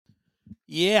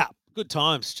Yeah, good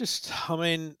times. I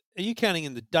mean, are you counting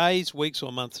in the days, weeks,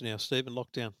 or months now, Stephen?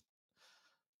 Lockdown.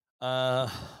 Uh,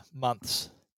 months.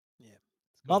 Yeah,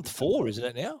 it's got to Month be 4, isn't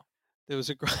it now? There was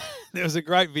a great, there was a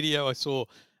great video I saw,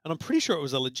 and I'm pretty sure it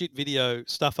was a legit video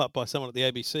stuff up by someone at the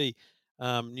ABC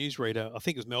newsreader. I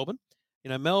think it was Melbourne.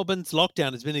 Melbourne's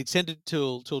lockdown has been extended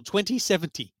till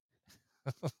 2070.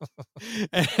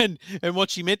 And what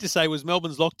she meant to say was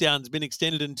Melbourne's lockdown's been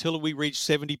extended until we reach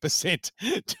 70%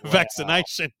 to Wow.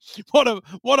 vaccination.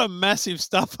 What a massive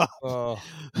stuff up. Oh,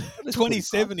 that is pretty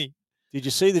fun. 2070. Did you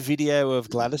see the video of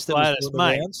Gladys that was Gladys, doing the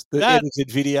mate, rounds? The that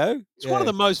edited video? it's one of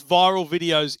the most viral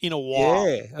videos in a while.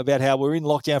 Yeah, about how we're in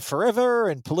lockdown forever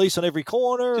and police on every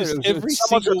corner. Just and every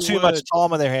someone's got single too much word.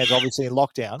 time on their hands, obviously, in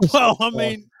lockdown. Well, So, I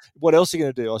mean, what else are you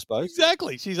going to do, I suppose?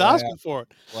 exactly. She's Wow. asking for it.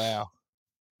 Wow.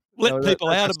 Let No, people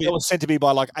out a bit. That was sent to me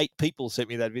by like 8 people sent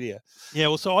me that video. Yeah,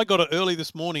 well, so I got it early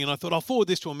this morning, and I thought I'll forward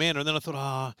this to Amanda, and then I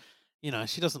thought,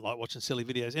 she doesn't like watching silly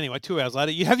videos. Anyway, 2 hours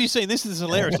later, have you seen this? This is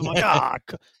hilarious. I'm like, I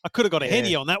could have got a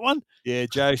heady on that one. Yeah,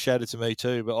 Joe showed it to me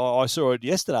too, but I saw it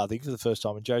yesterday, I think, for the first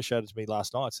time, and Joe showed it to me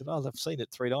last night. I said, I've seen it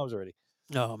 3 times already.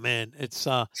 Oh man, it's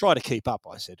Try to keep up,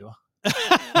 I said to her.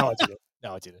 No,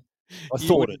 I didn't. I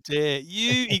thought it. Dare.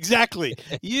 You exactly.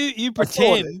 You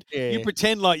pretend. You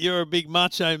pretend like you're a big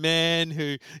macho man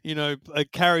who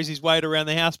carries his weight around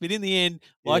the house, but in the end,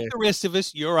 like the rest of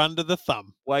us, you're under the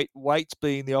thumb. Weight's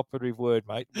being the operative word,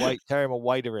 mate. Carry my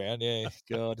weight around. Yeah,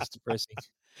 God, it's depressing.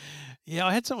 Yeah,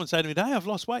 I had someone say to me, "Hey, I've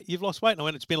lost weight. You've lost weight." And I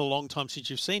went, "It's been a long time since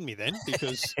you've seen me, then,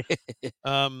 because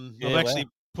I've actually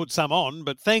put some on.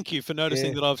 But thank you for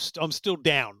noticing that I'm still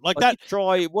down like that."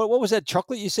 Try what was that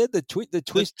chocolate you said? The twist,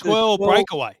 the twirl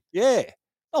breakaway. Yeah,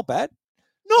 not bad.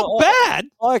 Not bad.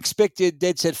 I expected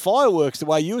dead set fireworks the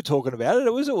way you were talking about it.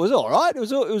 It was all right. It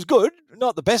was good.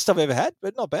 Not the best I've ever had,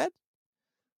 but not bad.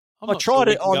 I tried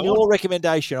it on your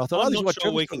recommendation. I thought, I'm not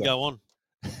sure we can go on.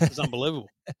 It's unbelievable.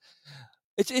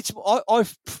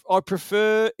 I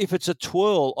prefer, if it's a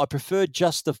twirl, I prefer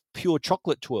just the pure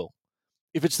chocolate twirl.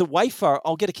 If it's the wafer,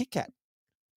 I'll get a Kit Kat.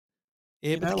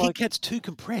 Yeah, but the Kit Kat's too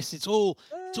compressed. It's all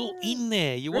in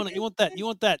there. You want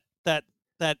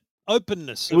that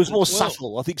openness. It was more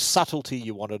subtle. I think subtlety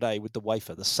you wanted, with the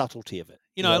wafer, the subtlety of it.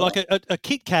 Like a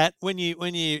Kit Kat,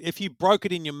 if you broke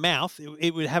it in your mouth,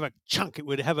 it would have a chunk. It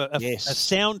would have a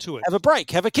sound to it. Have a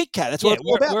break. Have a Kit Kat. That's what it's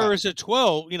all about. Whereas a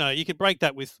twirl, you could break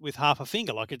that with half a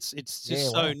finger. Like it's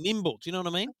just so nimble. Do you know what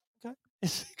I mean?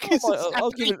 Okay.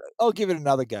 I'll give it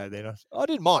another go then. I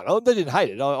didn't mind. I didn't hate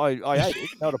it. I ate it.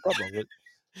 Not a problem. But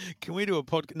can we do a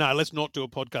podcast? No, let's not do a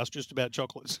podcast just about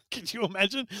chocolates. Can you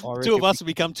imagine? The two of us have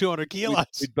become 200 kilos.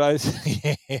 We'd both.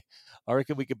 Yeah, I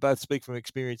reckon we could both speak from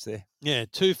experience there. Yeah,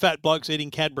 2 fat blokes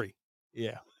eating Cadbury.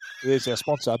 Yeah. There's our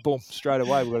sponsor. Boom. Straight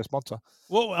away, we've got a sponsor.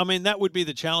 Well, I mean, that would be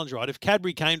the challenge, right? If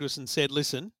Cadbury came to us and said,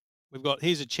 listen,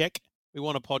 here's a check. We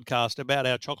want a podcast about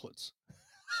our chocolates.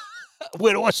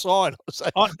 Where do I sign?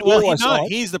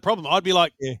 Here's the problem. I'd be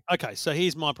like, okay, so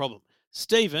here's my problem.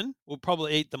 Stephen will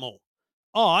probably eat them all.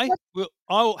 I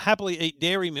will happily eat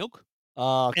dairy milk.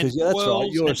 Because that's right.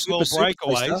 You're a super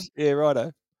breakaways. Yeah,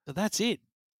 righto. So that's it.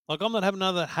 Like, I'm not having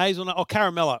another hazelnut or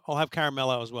caramello. I'll have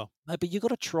caramello as well. No, but you've got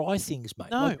to try things, mate.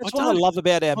 No, that's what I love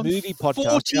about our movie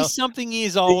podcast. 40-something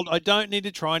years old. I don't need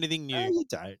to try anything new. No, you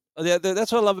don't.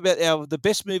 That's what I love about the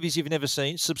best movies you've never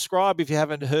seen. Subscribe if you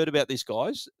haven't heard about these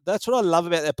guys. That's what I love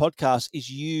about their podcast is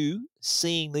you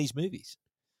seeing these movies.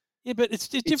 Yeah, but it's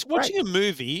just watching a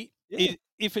movie. Yeah.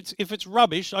 If it's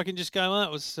rubbish, I can just go,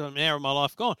 that was an hour of my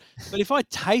life gone. But if I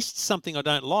taste something I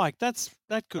don't like, that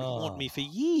could haunt me for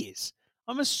years.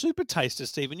 I'm a super taster,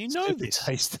 Stephen. You know this.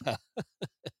 Taster.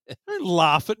 Don't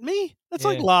laugh at me. That's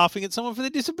like laughing at someone for their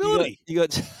disability. You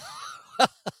got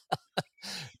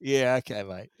yeah, okay,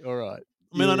 mate. All right.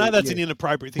 I mean, I know that's an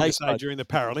inappropriate thing to say during the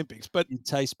Paralympics, but your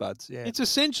taste buds, it's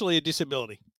essentially a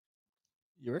disability.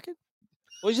 You reckon?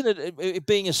 Well, isn't it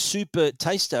being a super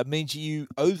taster means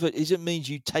means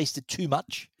you tasted too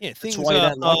much? Yeah, things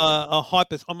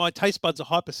are my taste buds are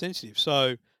hypersensitive.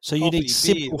 So you need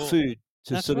simple food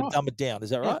to sort of dumb it down.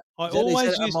 Is that right? I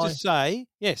always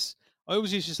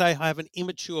used to say, I have an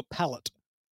immature palate.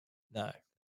 No.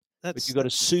 But you've got a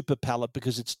super palate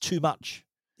because it's too much.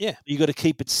 Yeah. You've got to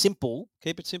keep it simple.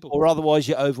 Keep it simple. Or otherwise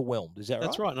you're overwhelmed. Is that right?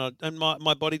 That's right. And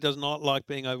my body does not like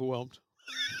being overwhelmed.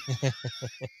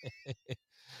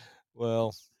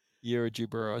 Well, you're a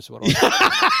gibber, is what I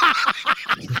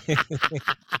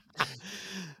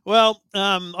Well,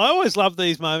 I always love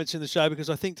these moments in the show because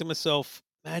I think to myself,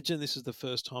 Imagine this is the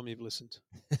first time you've listened.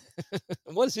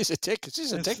 What is this? Is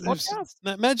this a tech podcast?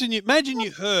 Imagine you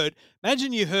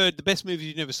heard the best movies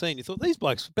you've never seen. You thought these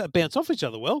blokes bounce off each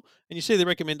other well, and you see the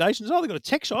recommendations. Oh, they've got a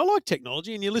tech show. I like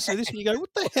technology, and you listen to this and you go,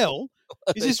 "What the hell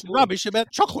is this rubbish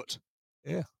about chocolate?"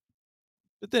 Yeah.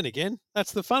 But then again,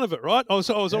 that's the fun of it, right? I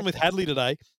was on with Hadley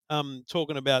today,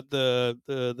 talking about the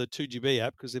 2GB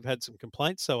app because they've had some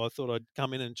complaints. So I thought I'd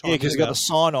come in and chime in. Yeah, because they've got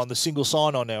the single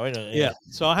sign-on now, isn't it? Yeah.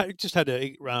 So I just had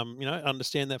to,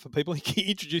 understand that for people.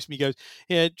 He introduced me. He goes,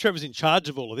 "Yeah, Trevor's in charge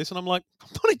of all of this," and I'm like, "I'm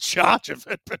not in charge of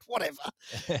it, but whatever."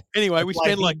 Anyway,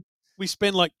 we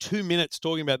spend like 2 minutes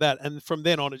talking about that, and from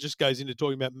then on, it just goes into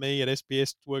talking about me at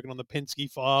SBS working on the Penske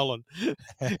file and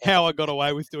how I got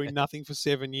away with doing nothing for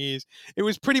 7 years. It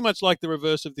was pretty much like the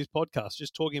reverse of this podcast,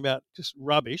 just talking about just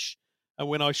rubbish, and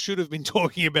when I should have been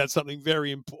talking about something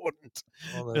very important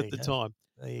at the time.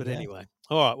 But anyway,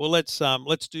 all right. Well, let's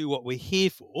do what we're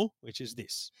here for, which is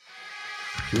this.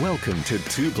 Welcome to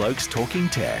Two Blokes Talking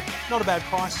Tech. Not a bad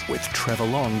price. With Trevor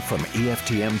Long from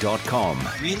EFTM.com.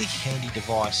 Really handy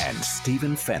device. And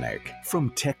Stephen Fennick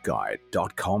from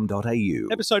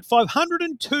TechGuide.com.au. Episode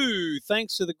 502.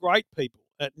 Thanks to the great people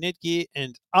at Netgear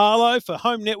and Arlo for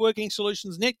home networking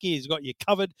solutions. Netgear's got you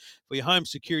covered for your home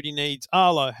security needs.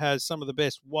 Arlo has some of the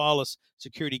best wireless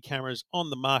security cameras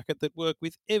on the market that work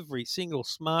with every single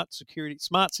smart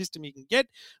system you can get.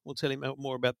 We'll tell you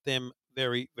more about them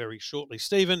very, very shortly.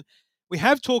 Stephen, we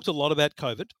have talked a lot about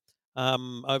COVID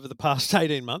over the past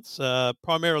 18 months,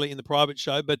 primarily in the private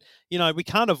show, but, we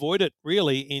can't avoid it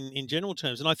really in general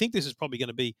terms. And I think this is probably going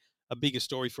to be a bigger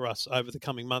story for us over the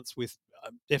coming months with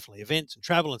definitely events and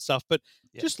travel and stuff, but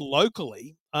just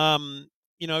locally,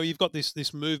 you've got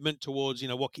this movement towards,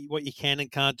 what you can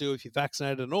and can't do if you're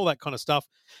vaccinated and all that kind of stuff.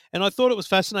 And I thought it was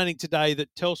fascinating today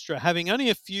that Telstra, having only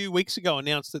a few weeks ago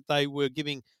announced that they were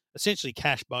giving essentially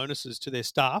cash bonuses to their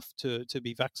staff to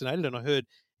be vaccinated. And I heard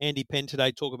Andy Penn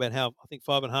today talk about how I think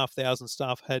 5,500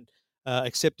 staff had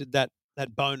accepted that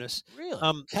bonus. Really?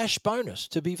 Cash bonus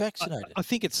to be vaccinated? I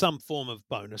think it's some form of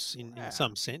bonus in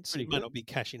some sense. It may not be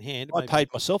cash in hand. I paid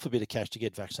myself a bit of cash to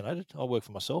get vaccinated. I work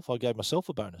for myself. I gave myself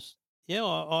a bonus. Yeah,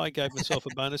 I gave myself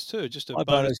a bonus too. Just a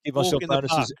give myself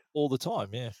bonuses all the time,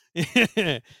 yeah.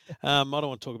 I don't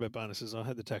want to talk about bonuses. I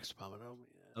had the tax department.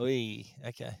 Okay.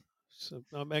 So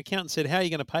my accountant said, "How are you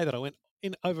going to pay that?" I went,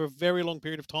 "In over a very long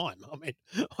period of time." I mean,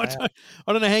 I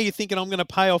don't know how you're thinking I'm going to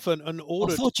pay off an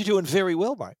audit. I thought you're doing very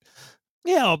well, mate.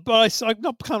 Yeah, but I'm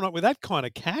not coming up with that kind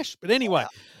of cash. But anyway,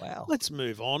 wow. Let's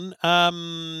move on.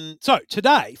 So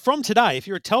from today, if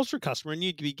you're a Telstra customer and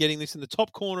you'd be getting this in the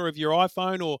top corner of your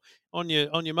iPhone or on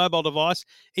your mobile device,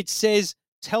 it says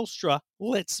Telstra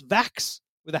Let's Vax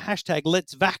with a hashtag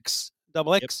Let's Vax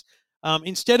XX.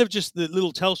 Instead of just the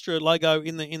little Telstra logo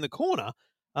in the corner,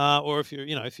 or if you're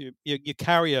your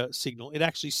carrier signal, it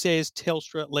actually says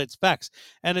Telstra Let's Vax,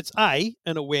 and it's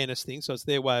an awareness thing. So it's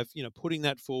their way of putting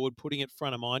that forward, putting it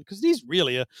front of mind, because it is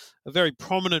really a very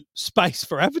prominent space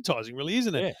for advertising, really,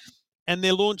 isn't it? Yeah. And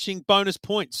they're launching bonus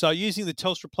points. So using the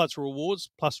Telstra Plus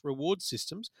reward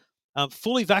systems,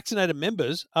 fully vaccinated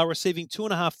members are receiving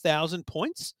 2,500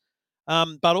 points.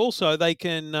 But also they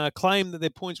can claim that their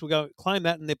points will go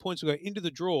into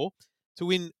the draw to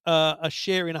win a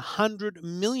share in 100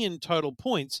 million total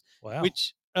points,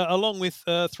 which along with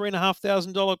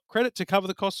 $3,500 credit to cover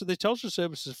the cost of their Telstra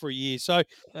services for a year. So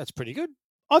that's pretty good.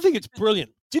 I think it's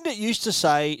brilliant. Didn't it used to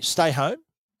say "stay home"?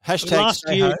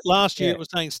 Hashtag last year it was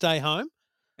saying "stay home."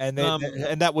 And then,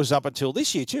 and that was up until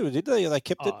this year too, did they? They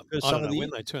kept it for some of the when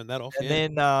they turned that off. And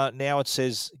then now it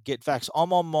says "Get Vax."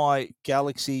 I'm on my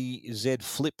Galaxy Z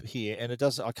Flip here, and it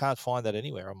doesn't. I can't find that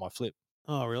anywhere on my Flip.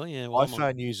 Oh, really? Yeah. Well,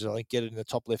 iPhone users, I think, get it in the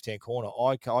top left-hand corner.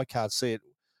 I can't see it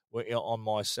on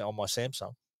my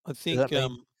Samsung. I think.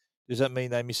 Does that mean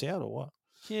they miss out or what?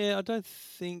 Yeah, I don't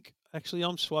think. Actually,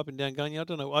 I'm swiping down, going. I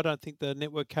don't know. I don't think the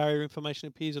network carrier information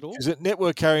appears at all. Is it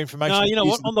network carrier information? No, you know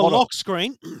what? On the lock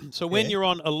screen. So when you're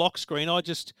on a lock screen, I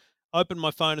just opened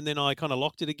my phone and then I kind of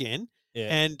locked it again. Yeah.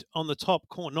 And on the top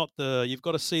corner, you've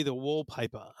got to see the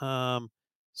wallpaper.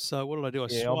 So what did I do? I'm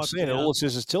seeing it. All it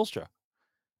says is Telstra.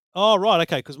 Oh, right.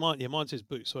 Okay. Because mine says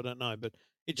Boost, so I don't know, but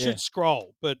it should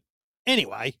scroll. But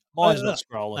anyway, mine's not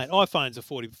scrolling. Mate, iPhones are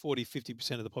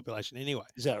 50% of the population anyway.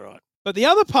 Is that right? But the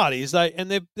other part is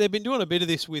they've been doing a bit of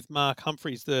this with Mark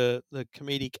Humphries, the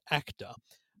comedic actor.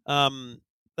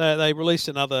 They released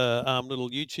another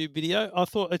little YouTube video. I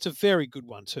thought it's a very good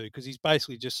one too, because he's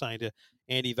basically just saying to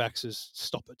anti-vaxxers,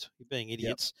 "Stop it! You're being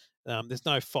idiots." Yep. There's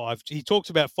no 5G. He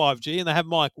talks about 5G, and they have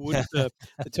Mike Wood, the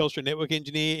Telstra network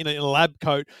engineer, in a lab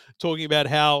coat, talking about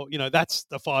how that's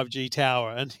the 5G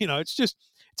tower, and it's just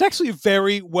It's actually a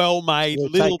very well made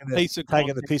little piece of content.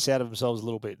 Taking the piss out of themselves a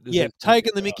little bit.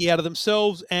 Taking the mickey out of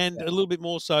themselves and a little bit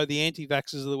more so the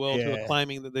anti-vaxxers of the world who are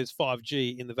claiming that there's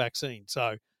 5G in the vaccine.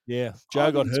 So Jo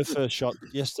got her first shot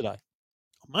yesterday.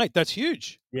 Mate, that's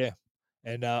huge. Yeah.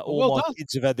 And all my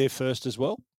kids have had their first as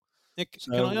well. Nick,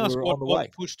 so can I ask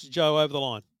what pushed Jo over the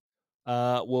line?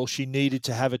 Well, she needed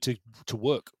to have it to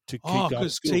work, to keep going.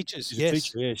 Because teachers, yes.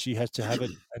 Teacher, she has to have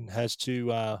it and has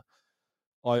to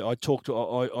I talked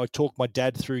my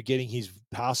dad through getting his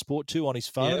passport too on his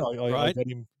phone. I got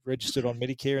him registered on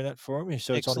Medicare and that for him,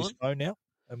 so it's on his phone now,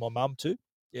 and my mum too.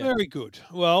 Yeah. Very good.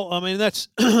 Well, I mean, that's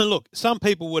look. Some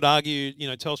people would argue,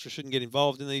 Telstra shouldn't get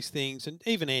involved in these things, and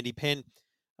even Andy Penn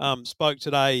spoke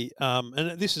today,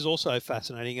 and this is also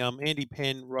fascinating. Andy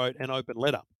Penn wrote an open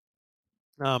letter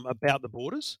about the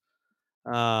borders,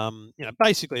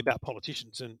 basically about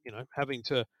politicians and having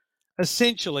to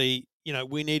essentially,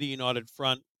 we need a united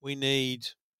front. We need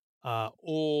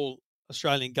all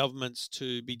Australian governments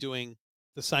to be doing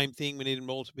the same thing. We need them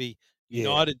all to be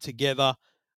united together.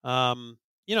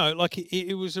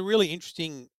 It was a really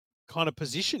interesting kind of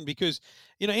position because,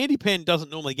 Andy Penn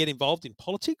doesn't normally get involved in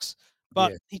politics,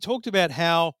 but he talked about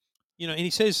how, and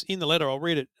he says in the letter, I'll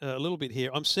read it a little bit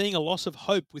here. I'm seeing a loss of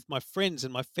hope with my friends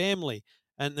and my family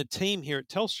and the team here at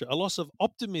Telstra, a loss of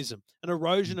optimism, an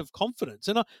erosion of confidence.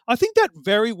 And I think that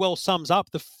very well sums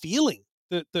up the feeling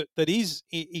that is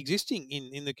existing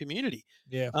in the community.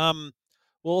 Yeah.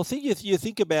 Well, I think you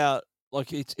think about,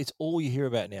 like, it's all you hear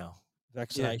about now,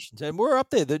 vaccinations. And we're up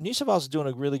there. The New South Wales is doing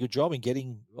a really good job in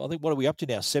getting, I think, what are we up to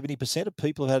now? 70% of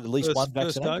people have had at least one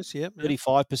vaccination. First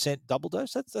dose, 35% double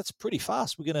dose. That's pretty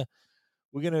fast. We're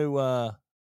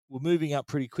moving up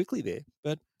pretty quickly there.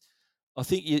 But I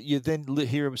think you then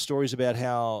hear stories about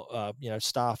how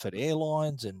staff at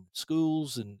airlines and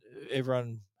schools and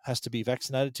everyone has to be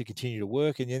vaccinated to continue to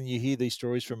work, and then you hear these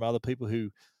stories from other people who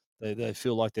they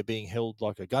feel like they're being held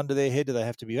like a gun to their head. Do they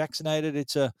have to be vaccinated?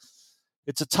 It's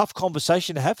a tough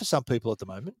conversation to have for some people at the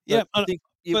moment. Yeah,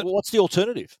 but what's the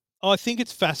alternative? I think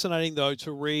it's fascinating, though,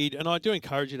 to read, and I do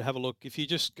encourage you to have a look. If you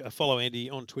just follow Andy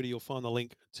on Twitter, you'll find the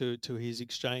link to his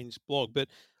Exchange blog. But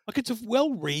it's a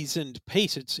well-reasoned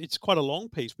piece. It's quite a long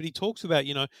piece, but he talks about,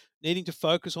 needing to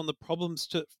focus on the problems,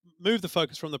 to move the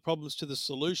focus from the problems to the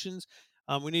solutions.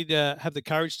 We need to have the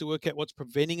courage to work out what's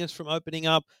preventing us from opening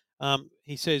up.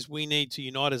 He says we need to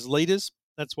unite as leaders.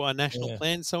 That's why a national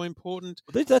plan is so important.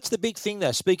 That's the big thing,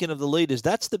 though. Speaking of the leaders,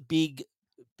 that's the big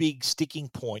sticking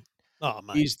point. Oh,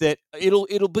 mate. Is that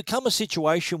it'll become a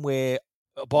situation where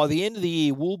by the end of the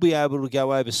year we'll be able to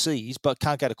go overseas, but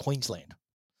can't go to Queensland.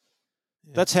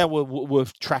 Yeah. That's how we're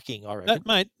tracking, I reckon.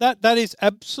 That is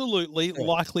absolutely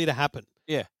likely to happen.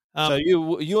 Yeah. So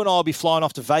you and I will be flying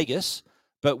off to Vegas,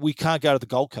 but we can't go to the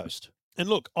Gold Coast. And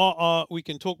look, we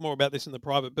can talk more about this in the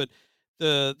private, but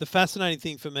the fascinating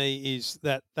thing for me is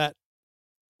that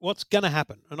what's going to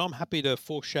happen, and I'm happy to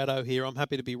foreshadow here. I'm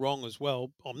happy to be wrong as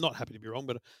well. I'm not happy to be wrong,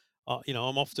 but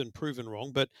I'm often proven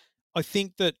wrong. But I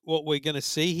think that what we're going to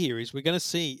see here is we're going to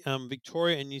see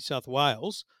Victoria and New South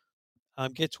Wales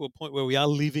get to a point where we are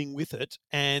living with it,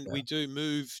 and we do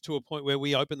move to a point where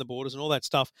we open the borders and all that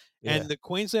stuff. Yeah. And that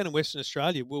Queensland and Western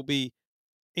Australia will be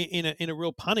in a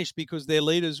real punish because their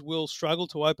leaders will struggle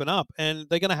to open up, and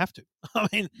they're going to have to. I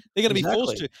mean, they're going to be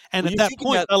forced to. And at that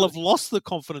point, they'll have lost the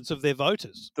confidence of their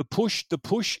voters. The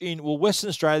push in Western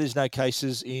Australia's no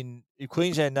cases, in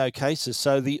Queensland no cases,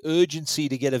 so the urgency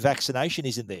to get a vaccination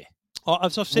isn't there.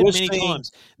 As I've said many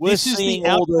times, this is the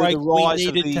outbreak we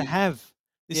needed to have.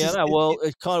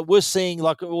 We're seeing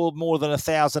more than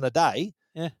 1,000 a day,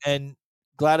 and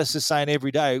Gladys is saying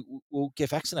every day we'll get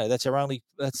vaccinated. That's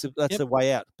the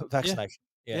way out. Vaccination.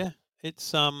 Yeah. It's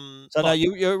So no,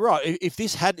 you're right. If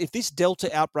this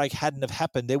Delta outbreak hadn't have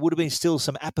happened, there would have been still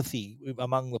some apathy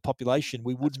among the population.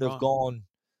 We wouldn't have gone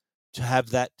to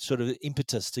have that sort of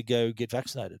impetus to go get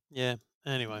vaccinated. Yeah.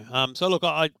 Anyway, so look,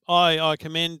 I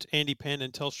commend Andy Penn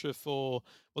and Telstra for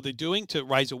what they're doing to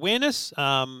raise awareness.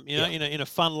 In a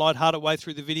fun, lighthearted way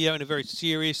through the video, in a very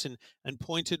serious and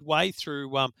pointed way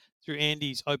through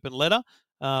Andy's open letter.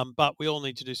 But we all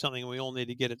need to do something, and we all need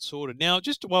to get it sorted. Now,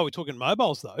 just while we're talking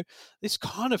mobiles, though, this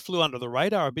kind of flew under the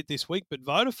radar a bit this week. But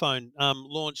Vodafone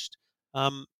launched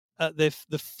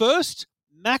the first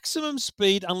maximum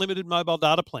speed unlimited mobile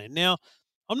data plan. Now,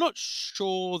 I'm not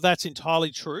sure that's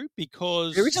entirely true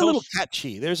because there is a little catch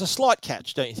here. There's a slight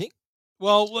catch, don't you think?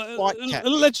 Well,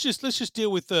 let's just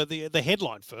deal with the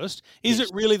headline first. Is it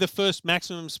really the first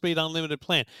maximum speed unlimited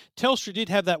plan? Telstra did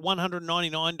have that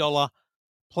 $199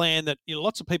 plan that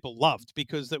lots of people loved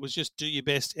because that was just do your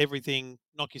best, everything,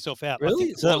 knock yourself out.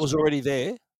 Really? So that was already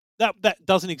there? That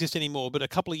doesn't exist anymore. But a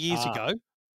couple of years ago,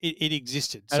 it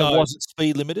existed. And it wasn't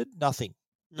speed limited? Nothing.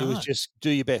 No. It was just do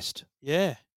your best.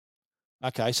 Yeah.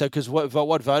 Okay, so because what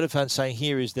Vodafone's saying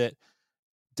here is that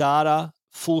data,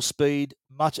 full speed,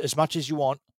 as much as you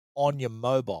want on your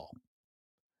mobile.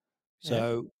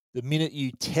 So the minute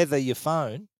you tether your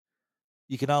phone,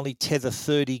 you can only tether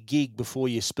 30 gig before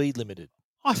you're speed limited.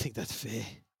 I think that's fair.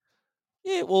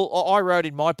 Yeah, well, I wrote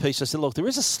in my piece, I said, look, there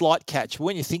is a slight catch.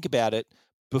 When you think about it,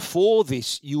 before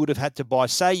this, you would have had to buy,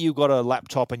 say you got a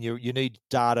laptop and you need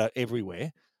data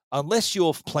everywhere, unless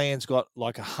your plan's got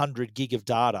like 100 gig of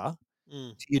data,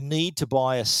 you need to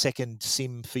buy a second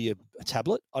SIM for your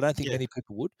tablet. I don't think many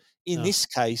people would. In this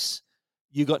case,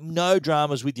 you got no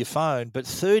dramas with your phone, but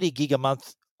 30 gig a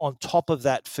month on top of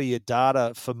that for your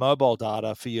data, for mobile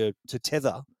data, to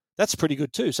tether, that's pretty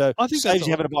good too. So I think it saves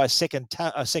you having to buy a second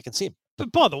SIM.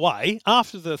 But by the way,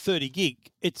 after the 30 gig,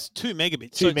 it's 2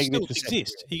 megabits. 2 so it megabits still per second.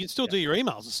 exists. You can still do your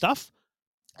emails and stuff.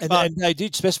 And they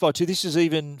did specify too, this is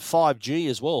even 5G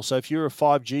as well. So if you're a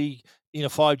 5G in a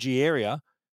 5G area,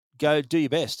 go do your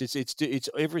best. It's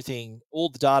everything, all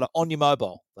the data on your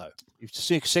mobile though. If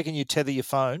the second you tether your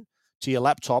phone to your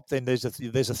laptop, then there's a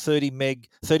 30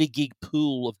 gig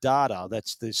pool of data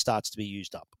that starts to be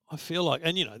used up. I feel like,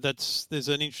 and there's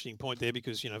an interesting point there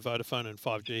because Vodafone and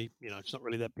 5G, it's not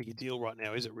really that big a deal right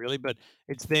now, is it really? But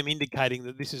it's them indicating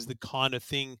that this is the kind of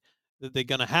thing that they're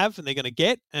going to have and they're going to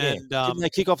get. And didn't they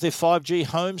kick off their 5G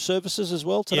home services as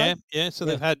well today? Yeah. So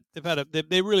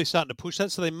they're really starting to push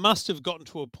that. So they must have gotten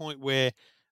to a point where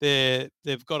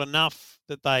they've got enough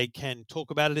that they can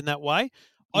talk about it in that way.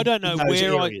 I don't know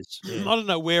where I don't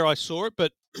know where I saw it,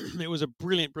 but it was a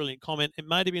brilliant comment. It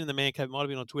might have been in the Man Cave, it might have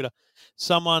been on Twitter.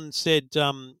 Someone said,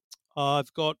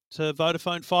 "I've got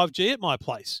Vodafone 5G at my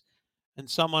place," and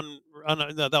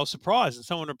they were surprised, and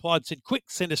someone replied, said, "Quick,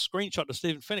 send a screenshot to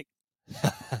Stephen Fennick."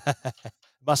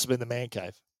 Must have been the Man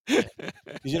Cave. Because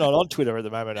you're not on Twitter at the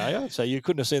moment, are you? So you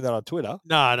couldn't have seen that on Twitter.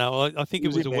 No. I think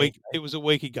it was a week. It was a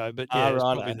week ago, but yeah, it's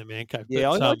probably in the Man Cave. Yeah,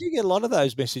 I do get a lot of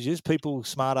those messages. People,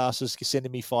 smartasses,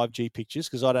 sending me 5G pictures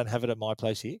because I don't have it at my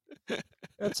place here.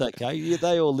 That's okay. Yeah,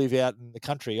 they all live out in the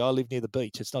country. I live near the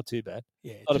beach. It's not too bad.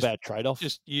 Yeah, not a bad trade-off.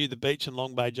 Just you, the beach, and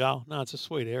Long Bay Jail. No, it's a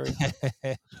sweet area.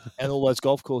 And all those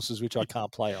golf courses which I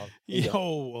can't play on. Yeah,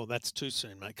 well, that's too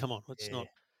soon, mate. Come on, let's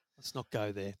not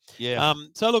go there. Yeah.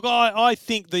 So look, I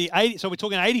think so we're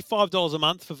talking $85 a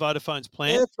month for Vodafone's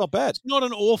plan. Yeah, it's not bad. It's not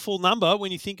an awful number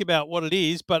when you think about what it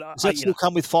is, but does that still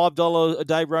come with $5 a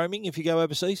day roaming if you go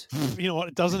overseas? You know what?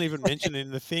 It doesn't even mention it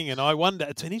in the thing, and I wonder.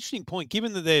 It's an interesting point,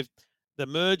 given that they've the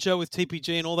merger with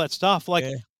TPG and all that stuff. Like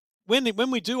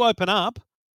when we do open up,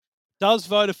 does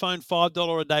Vodafone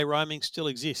 $5 a day roaming still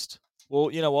exist? Well,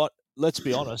 you know what? Let's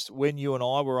be honest. When you and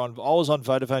I was on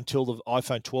Vodafone till the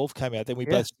iPhone 12 came out. Then we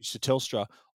both switched to Telstra.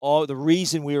 The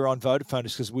reason we were on Vodafone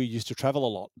is because we used to travel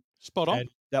a lot. Spot on. And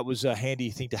that was a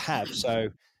handy thing to have. So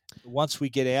once we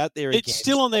get out there, it's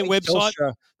still on their website.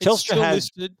 Telstra has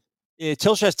listed. Yeah,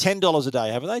 Telstra has $10 a day,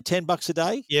 haven't they? $10 a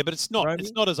day. Yeah, but it's not. Roaming?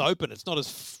 It's not as open. It's not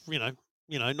as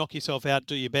knock yourself out,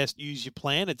 do your best, use your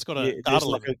plan. It's got a data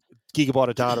limit. Like a gigabyte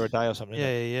of data a day or something.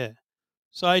 Yeah.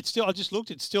 So it's still. I just looked.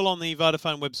 It's still on the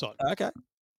Vodafone website. Okay,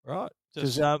 right.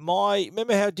 Because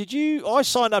remember how I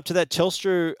signed up to that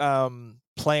Telstra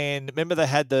plan. Remember they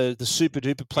had the super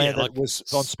duper plan that was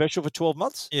on special for 12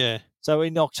 months. Yeah. So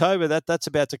in October that's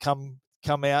about to come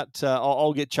out.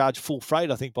 I'll get charged full freight.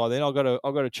 I think by then I've got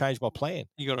to change my plan.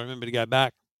 You got to remember to go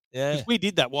back. Yeah, because we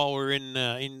did that while we were in.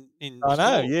 I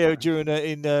know. Yeah, during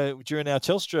our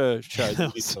Telstra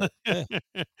show,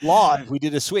 live we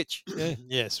did a switch. Yeah.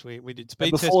 Yes, we did.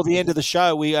 Speed before the end of the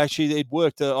show, it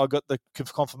worked. I got the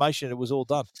confirmation it was all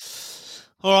done.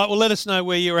 All right. Well, let us know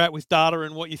where you're at with data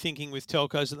and what you're thinking with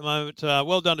telcos at the moment.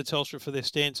 Well done to Telstra for their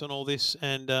stance on all this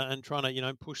and trying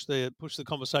to push the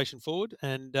conversation forward.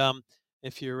 And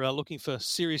if you're looking for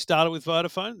serious data with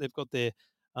Vodafone, they've got their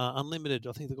unlimited,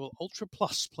 I think they're called Ultra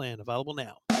Plus plan available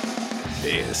now.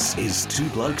 This is Two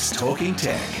Blokes Talking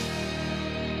Tech.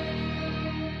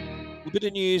 A bit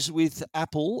of news with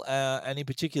Apple, and in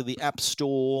particular the App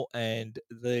Store and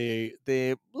their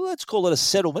let's call it a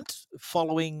settlement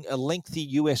following a lengthy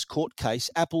US court case.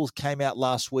 Apple came out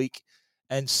last week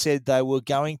and said they were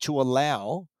going to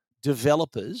allow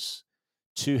developers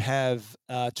to have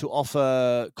to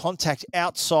offer contact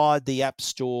outside the App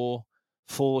Store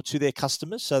to their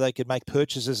customers, so they could make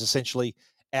purchases essentially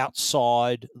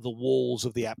outside the walls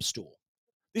of the App Store.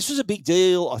 This was a big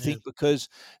deal, I think, because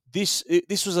this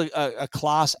was a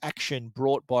class action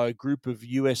brought by a group of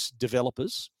US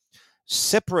developers,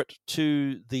 separate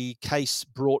to the case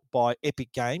brought by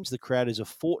Epic Games, the creators of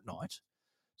Fortnite.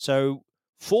 So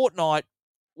Fortnite,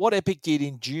 what Epic did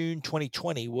in June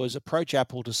 2020 was approach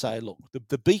Apple to say, look,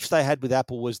 the beef they had with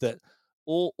Apple was that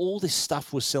all this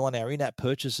stuff was selling our in-app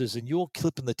purchases, and you're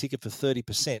clipping the ticket for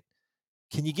 30%.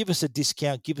 Can you give us a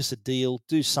discount, give us a deal,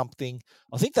 do something?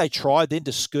 I think they tried then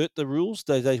to skirt the rules.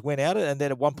 They went out, and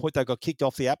then at one point they got kicked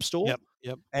off the App Store.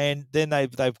 Yep. And then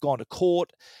they've gone to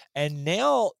court, and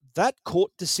now that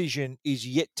court decision is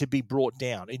yet to be brought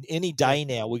down. In any day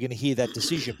now, we're going to hear that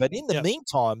decision. But in the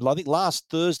meantime, I think last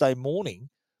Thursday morning,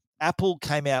 Apple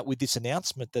came out with this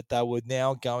announcement that they were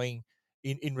now going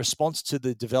in response to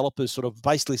the developers sort of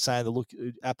basically saying that, look,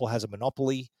 Apple has a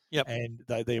monopoly. And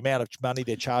the amount of money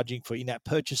they're charging for in-app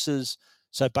purchases.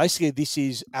 So basically, this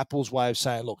is Apple's way of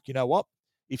saying, look, you know what?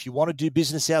 If you want to do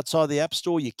business outside the App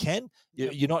Store, you can.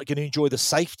 You're not going to enjoy the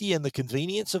safety and the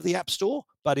convenience of the App Store,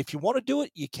 but if you want to do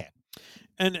it, you can.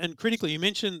 And critically, you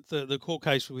mentioned the court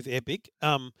case with Epic.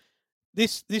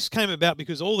 This came about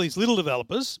because all these little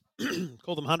developers,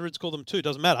 call them hundreds, call them two,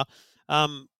 doesn't matter,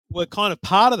 were kind of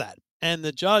part of that. And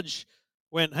the judge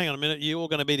went, hang on a minute, you're all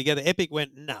going to be together. Epic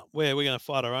went, no, we're going to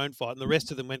fight our own fight. And the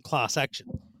rest of them went class action.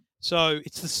 So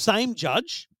it's the same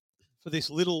judge for this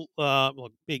little,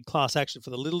 big class action for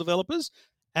the little developers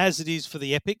as it is for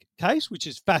the Epic case, which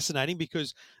is fascinating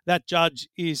because that judge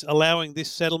is allowing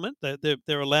this settlement.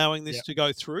 They're allowing this to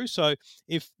go through. So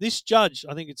if this judge,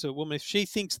 I think it's a woman, if she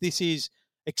thinks this is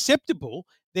acceptable,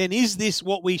 then is this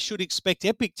what we should expect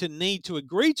Epic to need to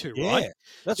agree to, right?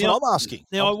 That's what I'm asking.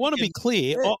 Now, I want to be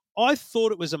clear. I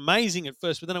thought it was amazing at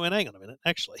first, but then I went, hang on a minute.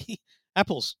 Actually,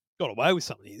 Apple's got away with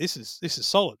something here. This is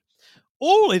solid.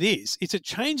 All it is, it's a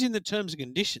change in the terms and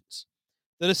conditions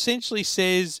that essentially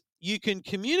says you can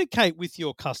communicate with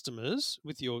your customers,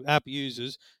 with your app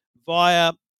users,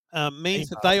 via means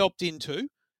that they opt into,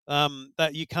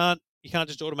 that you can't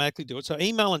just automatically do it. So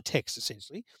email and text,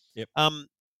 essentially.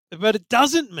 But it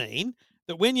doesn't mean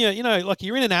that when you're in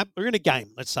an app or in a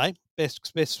game, let's say,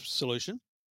 best solution,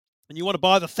 and you want to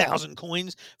buy the 1,000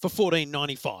 coins for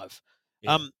 $14.95.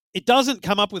 It doesn't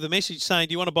come up with a message saying,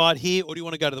 do you want to buy it here or do you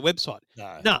want to go to the website?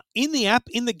 No. In the app,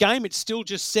 in the game, it still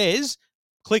just says,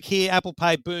 click here, Apple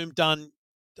Pay, boom, done.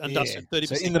 And dusted, 30%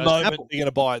 so in the moment, you're going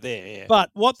to buy it there. Yeah. But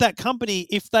what that company,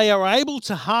 if they are able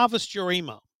to harvest your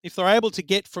email, if they're able to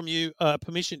get from you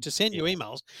permission to send you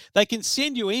emails, they can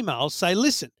send you emails, say,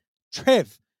 listen,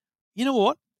 Trev, you know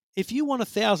what? If you want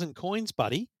 1,000 coins,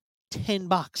 buddy,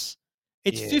 $10.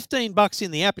 It's $15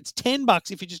 in the app. It's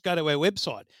 $10 if you just go to our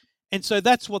website. And so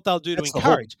that's what they'll do to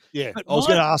encourage. But I was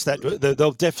going to ask that.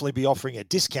 They'll definitely be offering a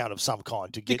discount of some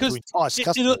kind to entice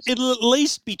customers. It'll at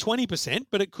least be 20%,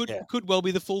 but it could well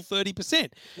be the full 30%.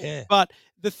 But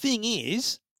the thing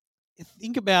is,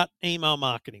 think about email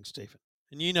marketing, Stephen,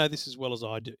 and you know this as well as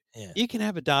I do. You can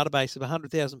have a database of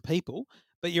 100,000 people,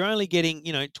 but you're only getting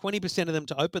 20% of them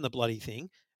to open the bloody thing,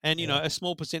 and a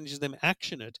small percentage of them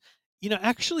action it.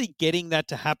 Actually getting that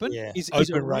to happen is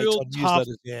a real tough.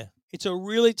 It's a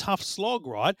really tough slog,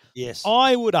 right? Yes.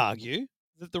 I would argue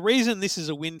that the reason this is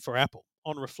a win for Apple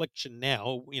on reflection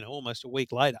now, almost a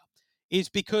week later, is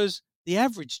because the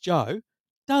average Joe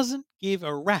doesn't give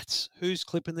a rat's who's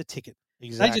clipping the ticket.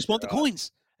 Exactly. They just want the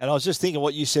coins. And I was just thinking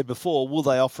what you said before, will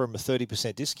they offer them a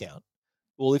 30% discount?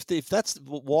 Well, if that's,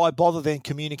 why bother then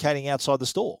communicating outside the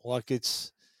store? Like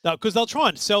it's... No, because they'll try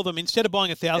and sell them instead of buying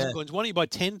 1,000 coins. Why don't you buy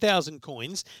 10,000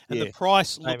 coins and the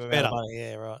price looks better?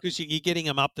 Because you're getting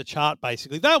them up the chart.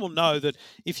 Basically, they will know that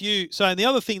if you. So, and the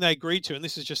other thing they agreed to, and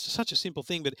this is just such a simple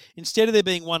thing, but instead of there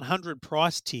being 100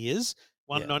 price tiers,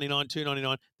 $199,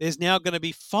 $299, there's now going to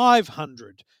be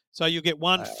 500. So you'll get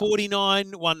 $149,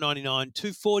 $199,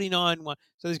 $249.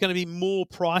 So there's going to be more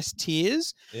price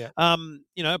tiers.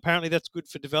 Apparently that's good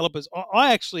for developers.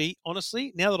 I actually,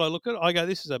 honestly, now that I look at it, I go,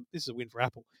 this is a win for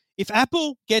Apple. If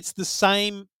Apple gets the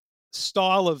same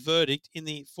style of verdict in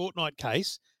the Fortnite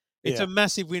case, it's a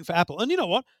massive win for Apple. And you know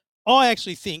what? I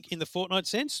actually think in the Fortnite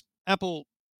sense, Apple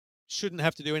shouldn't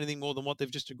have to do anything more than what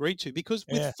they've just agreed to, because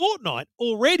with Fortnite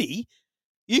already,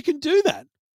 you can do that.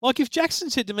 Like if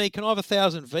Jackson said to me, can I have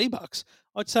 1,000 V-Bucks?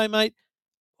 I'd say, mate,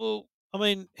 well, I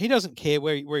mean, he doesn't care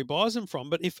where he buys them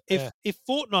from. But if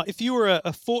Fortnite, if you were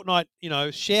a Fortnite,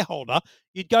 shareholder,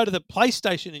 you'd go to the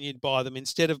PlayStation and you'd buy them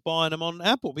instead of buying them on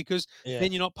Apple, because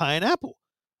then you're not paying Apple.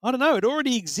 I don't know. It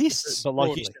already exists. But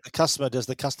like you said, does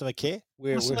the customer care?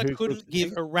 The customer couldn't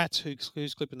give a rat's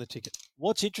who's clipping the ticket.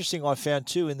 What's interesting I found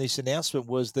too in this announcement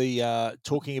was the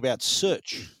talking about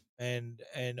search. And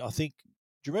I think,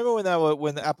 do you remember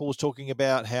when Apple was talking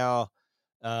about how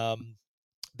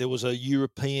there was a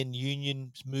European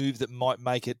Union move that might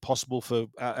make it possible for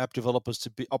app developers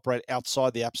to operate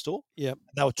outside the App Store? Yeah.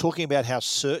 They were talking about how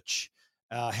search,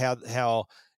 how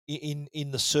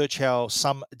in the search, how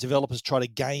some developers try to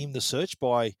game the search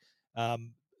by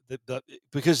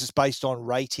because it's based on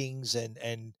ratings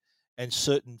and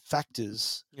certain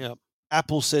factors. Yeah.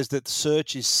 Apple says that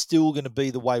search is still going to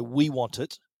be the way we want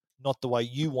it, not the way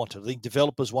you want it. I think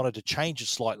developers wanted to change it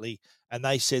slightly, and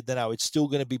they said that no, it's still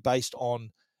going to be based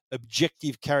on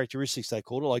objective characteristics, they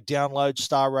called it, like download,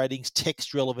 star ratings,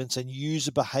 text relevance, and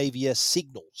user behavior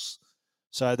signals.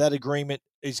 So that agreement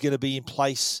is going to be in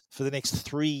place for the next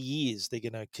 3 years. They're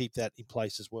going to keep that in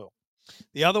place as well.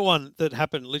 The other one that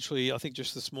happened literally, I think,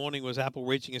 just this morning was Apple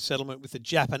reaching a settlement with a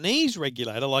Japanese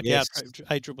regulator like our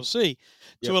ACCC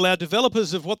to allow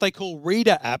developers of what they call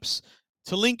reader apps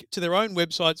to link to their own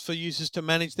websites for users to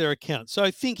manage their accounts.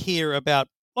 So think here about,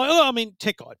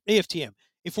 Tech Guide, EFTM.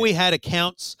 If we had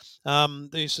accounts,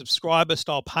 the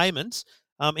subscriber-style payments,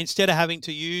 instead of having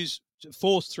to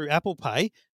force through Apple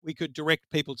Pay, we could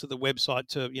direct people to the website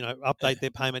to, update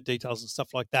their payment details and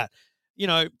stuff like that.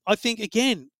 I think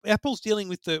again, Apple's dealing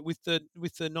with the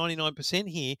 99%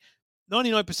 here,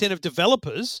 99% of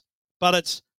developers, but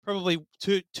it's probably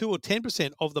 2 or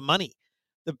 10% of the money.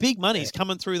 The big money is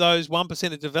coming through those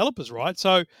 1% of developers, right?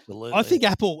 So absolutely. I think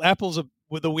Apple's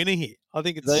the winner here. I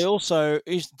think it's. They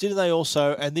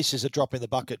also and this is a drop in the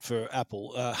bucket for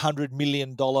Apple, $100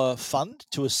 million fund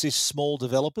to assist small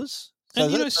developers. So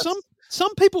and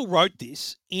some people wrote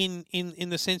this in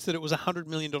the sense that it was $100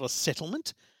 million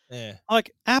settlement. Yeah.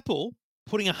 Like Apple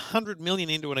putting $100 million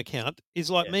into an account is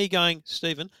like me going,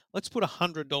 Stephen, let's put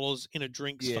 $100 in a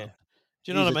drinks fund.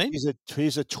 Do you know what I mean?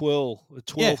 Here's a twirl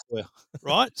for you.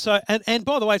 Right. So and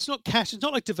by the way, it's not cash. It's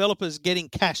not like developers getting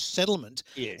cash settlement.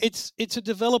 Yeah. It's a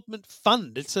development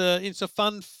fund. It's a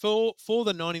fund for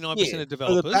the 99% of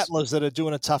developers. For the battlers that are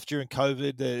doing it tough during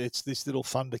COVID, it's this little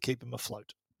fund to keep them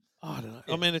afloat. I don't know.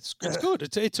 Yeah. I mean, it's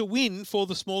good. It's a win for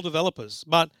the small developers,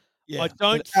 but I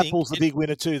don't think Apple's the big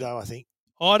winner too, though.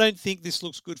 I don't think this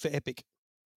looks good for Epic.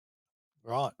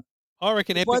 Right. I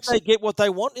reckon Epic. Won't they get what they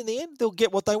want in the end? They'll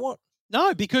get what they want.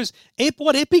 No, because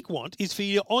what Epic want is for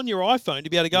you on your iPhone to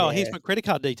be able to go, here's my credit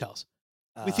card details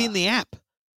within the app.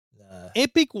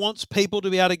 Epic wants people to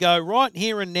be able to go right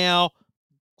here and now,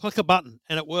 click a button,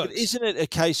 and it works. But isn't it a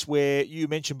case where you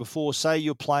mentioned before, say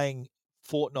you're playing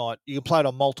Fortnite, you can play it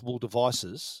on multiple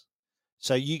devices.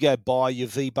 So you go buy your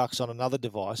V-Bucks on another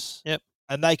device. Yep.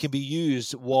 And they can be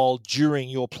used during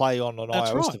your play on an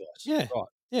iOS device. Yeah. Right.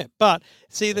 Yeah. But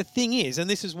see, the thing is, and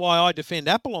this is why I defend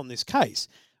Apple on this case,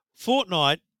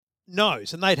 Fortnite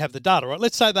knows, and they'd have the data, right?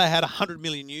 Let's say they had 100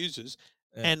 million users,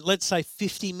 and let's say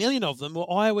 50 million of them were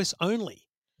iOS only.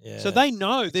 Yeah. So they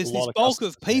know there's this bulk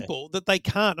of people that they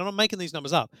can't, and I'm making these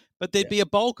numbers up, but there'd be a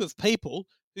bulk of people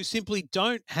who simply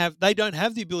don't have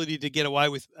the ability to get away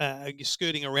with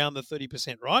skirting around the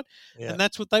 30%, right? Yeah. And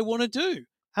that's what they want to do.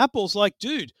 Apple's like,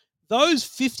 dude, those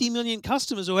 50 million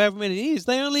customers or however many it is,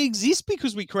 they only exist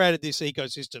because we created this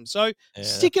ecosystem. So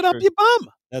stick it up your bum.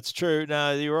 That's true.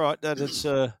 No, you're right.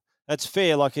 That's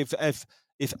fair. Like if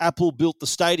Apple built the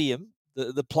stadium,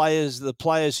 the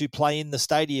players who play in the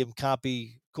stadium can't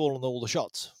be calling all the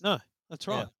shots. No, that's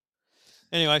right. Yeah.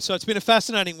 Anyway, so it's been a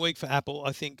fascinating week for Apple,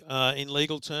 I think, in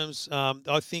legal terms.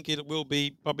 I think it will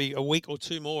be probably a week or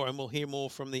two more, and we'll hear more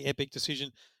from the Epic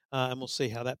decision, and we'll see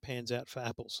how that pans out for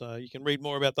Apple. So you can read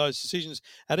more about those decisions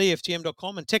at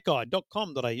EFTM.com and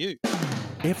techguide.com.au.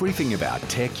 Everything about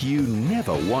tech you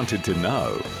never wanted to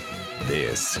know.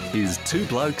 This is Two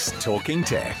Blokes Talking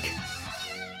Tech.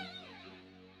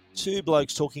 Two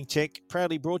Blokes Talking Tech,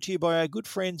 proudly brought to you by our good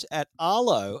friends at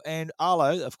Arlo. And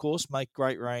Arlo, of course, make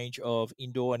great range of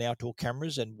indoor and outdoor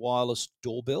cameras and wireless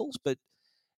doorbells, but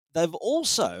they've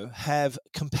also have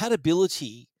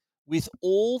compatibility with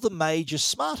all the major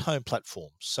smart home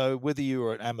platforms. So whether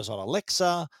you're at Amazon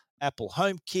Alexa, Apple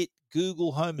HomeKit,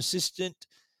 Google Home Assistant,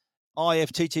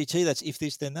 IFTTT, that's if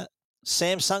this, then that,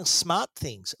 Samsung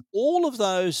SmartThings, all of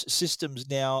those systems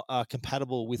now are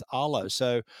compatible with Arlo.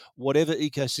 So whatever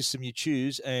ecosystem you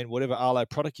choose and whatever Arlo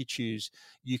product you choose,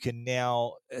 you can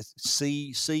now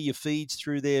see your feeds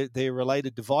through their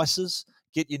related devices,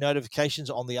 get your notifications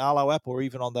on the Arlo app or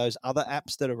even on those other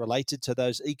apps that are related to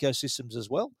those ecosystems as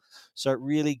well. So it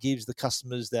really gives the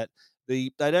customers that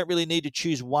they don't really need to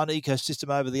choose one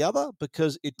ecosystem over the other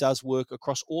because it does work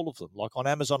across all of them. Like on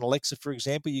Amazon Alexa, for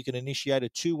example, you can initiate a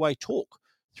two-way talk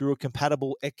through a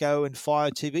compatible Echo and Fire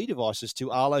TV devices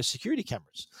to Arlo security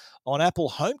cameras. On Apple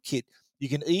HomeKit, you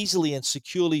can easily and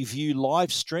securely view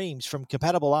live streams from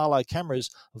compatible Arlo cameras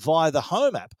via the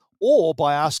Home app or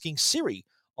by asking Siri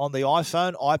on the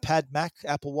iPhone, iPad, Mac,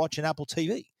 Apple Watch, and Apple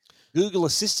TV. Google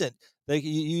Assistant,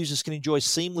 users can enjoy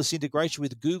seamless integration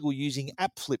with Google using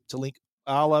AppFlip to link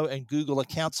Arlo and Google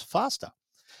accounts faster.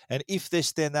 And if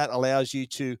this, then that allows you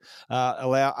to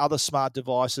allow other smart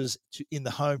devices in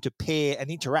the home to pair and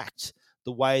interact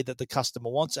the way that the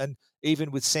customer wants. And even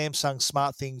with Samsung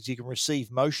Smart Things, you can receive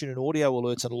motion and audio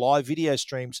alerts and live video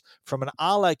streams from an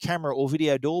Arlo camera or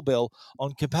video doorbell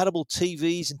on compatible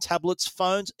TVs and tablets,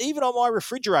 phones, even on my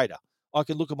refrigerator. I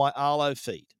can look at my Arlo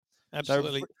feed.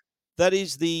 Absolutely. So that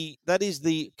is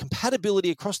the compatibility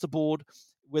across the board,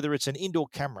 whether it's an indoor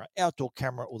camera, outdoor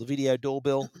camera, or the video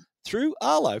doorbell through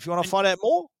Arlo. If you want to find out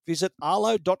more, visit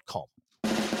arlo.com.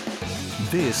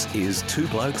 This is Two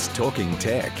Blokes Talking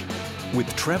Tech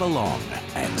with Trevor Long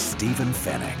and Stephen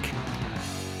Fennick.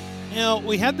 Now,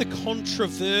 we had the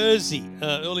controversy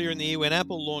earlier in the year when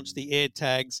Apple launched the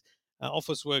AirTags.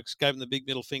 Officeworks gave them the big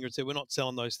middle finger and said, we're not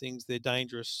selling those things. They're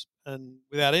dangerous. And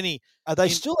without any... Are they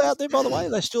still out there, by the way?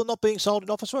 Are they still not being sold in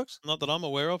Officeworks? Not that I'm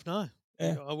aware of, no.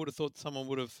 Yeah. I would have thought someone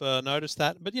would have noticed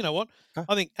that. But you know what? Okay.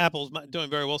 I think Apple's doing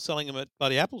very well selling them at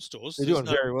bloody Apple stores. They're doing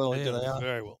very well. They're Yeah, doing they are.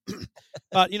 very well.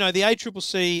 But, you know, the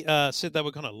ACCC said they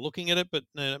were kind of looking at it, but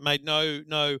made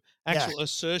no actual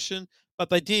assertion. But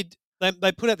they did.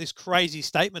 They put out this crazy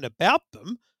statement about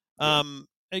them,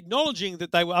 acknowledging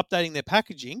that they were updating their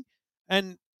packaging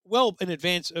and well in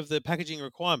advance of the packaging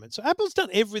requirements. So Apple's done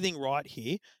everything right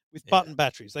here with button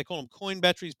batteries. They call them coin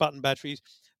batteries, button batteries.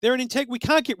 They're an we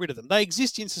can't get rid of them. They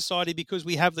exist in society because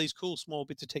we have these cool small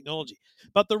bits of technology.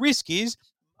 But the risk is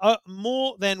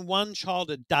more than one child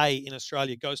a day in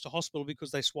Australia goes to hospital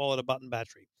because they swallowed a button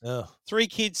battery. Oh. 3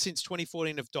 kids since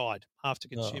 2014 have died after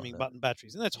consuming button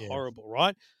batteries, and that's horrible,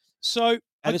 right? So,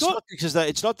 and it's not because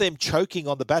it's not them choking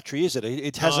on the battery, is it?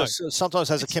 It has sometimes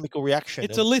has a chemical reaction.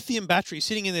 It's a lithium battery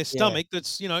sitting in their stomach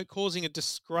that's causing a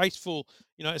disgraceful,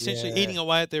 essentially eating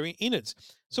away at their innards.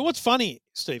 So what's funny,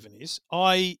 Stephen, is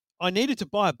I needed to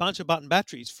buy a bunch of button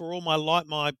batteries for all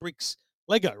my bricks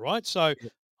Lego, right? So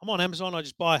I'm on Amazon, I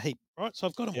just buy a heap, right? So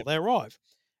I've got them all, they arrive.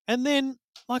 And then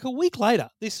like a week later,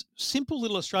 this simple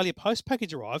little Australia Post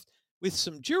package arrived with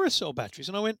some Duracell batteries,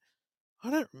 and I went, I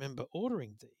don't remember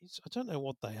ordering these. I don't know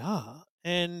what they are.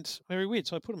 And very weird.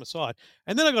 So I put them aside.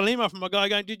 And then I got an email from a guy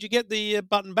going, did you get the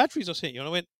button batteries I sent you? And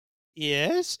I went,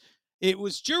 yes. It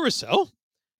was Duracell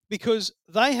because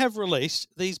they have released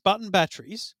these button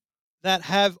batteries that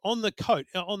have on the coat,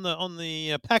 on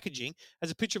the packaging, as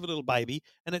a picture of a little baby.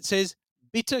 And it says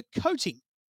bitter coating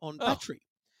on battery.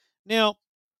 Now,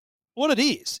 what it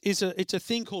is it's a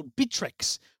thing called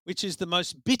Bitrex, which is the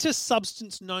most bitter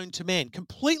substance known to man,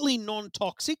 completely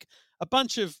non-toxic. A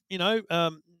bunch of,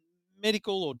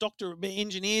 medical or doctor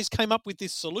engineers came up with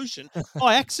this solution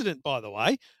by accident, by the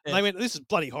way. And they went, this is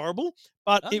bloody horrible.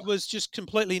 But it was just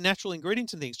completely natural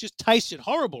ingredients and things. Just tasted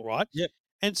horrible, right? Yep.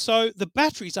 And so the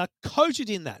batteries are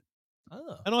coated in that.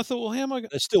 Oh. And I thought, well, how am I going to...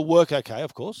 They still work okay,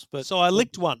 of course. But so I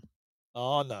licked one.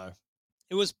 Oh, no.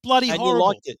 It was bloody horrible. You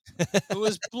liked it. It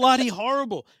was bloody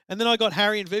horrible. And then I got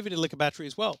Harry and Vivi to lick a battery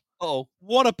as well. Oh,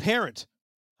 what a parent.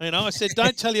 I said,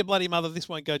 don't tell your bloody mother this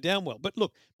won't go down well. But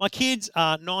look, my kids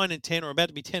are 9 and 10 or about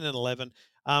to be 10 and 11.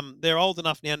 They're old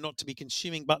enough now not to be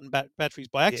consuming button batteries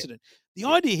by accident. The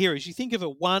idea here is you think of a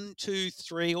 1, 2,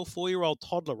 3 or 4-year-old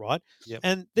toddler, right? Yep.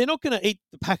 And they're not going to eat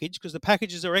the package because the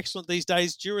packages are excellent these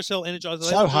days. Duracell Energizer.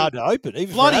 So hard to open.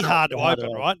 Even bloody hard to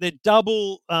open, right? They're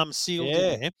double sealed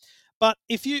in there. But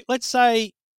if let's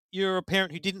say you're a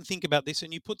parent who didn't think about this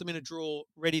and you put them in a drawer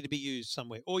ready to be used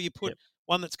somewhere, or you put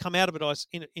one that's come out of it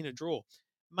in a drawer,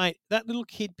 mate, that little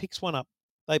kid picks one up,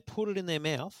 they put it in their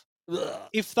mouth. Ugh.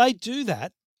 If they do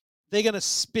that, they're going to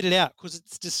spit it out because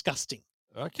it's disgusting.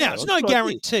 Okay, now, it's no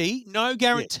guarantee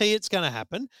it's going to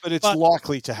happen. But it's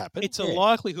likely to happen. It's a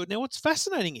likelihood. Now, what's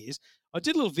fascinating is I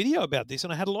did a little video about this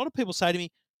and I had a lot of people say to me,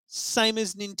 same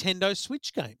as Nintendo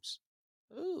Switch games.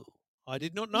 Ooh. I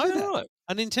did not know that. Right?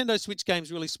 A Nintendo Switch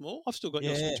game's really small. I've still got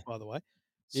your Switch, by the way.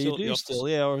 You do still,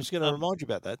 I was going to remind you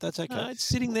about that. That's okay. No, it's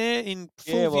sitting there in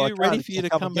full view, ready for you to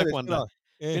come back one day.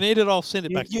 Yeah. If you need it, I'll send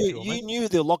it back to you. You knew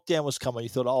the lockdown was coming. You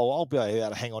thought, I'll be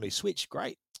able to hang on his Switch.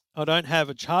 Great. I don't have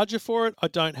a charger for it. I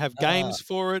don't have games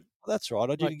for it. Well, that's right.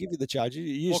 I didn't give you the charger.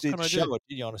 You used to show it,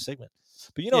 didn't you, on a segment.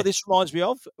 But you know what this reminds me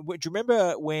of? Do you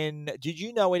remember did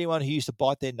you know anyone who used to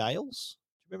bite their nails?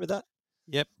 Do you remember that?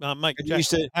 Yep, mate.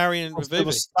 Harry and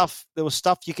Vivi. There was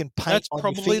stuff you can paint. That's on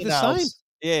probably your the same.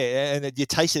 Yeah, and you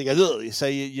taste it and go, ugh, so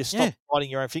you stop biting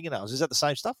your own fingernails. Is that the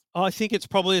same stuff? I think it's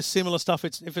probably a similar stuff.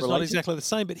 If it's not exactly the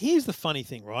same. But here's the funny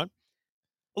thing, right?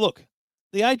 Look,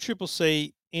 the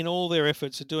ACCC, in all their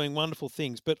efforts, are doing wonderful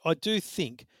things. But I do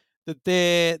think that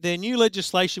their new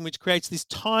legislation, which creates this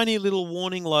tiny little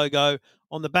warning logo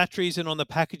on the batteries and on the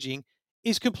packaging,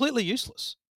 is completely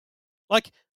useless.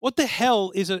 Like, what the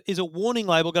hell is a warning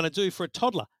label going to do for a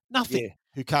toddler? Nothing.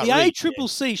 who can't The read.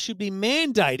 ACCC should be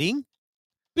mandating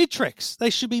Bittrex. They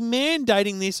should be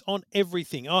mandating this on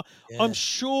everything. I'm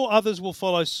sure others will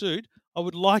follow suit. I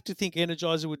would like to think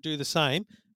Energizer would do the same,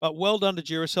 but well done to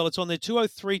Duracell. It's on their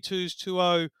 2032s,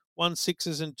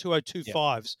 2016s, and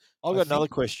 2025s. I've got another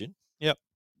question. Yep.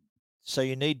 So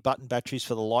you need button batteries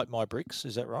for the Light My Bricks,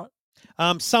 is that right?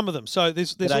 Some of them. So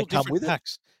there's all different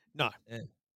packs. No. Yeah.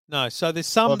 No. So there's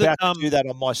some I'm about to do that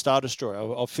on my Star Destroyer.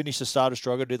 I'll finish the Star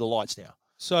Destroyer. I've got to do the lights now.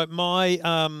 So my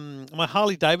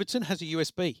Harley Davidson has a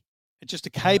USB. It's just a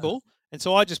cable, and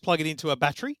so I just plug it into a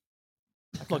battery,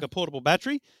 like a portable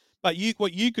battery. But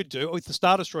what you could do with the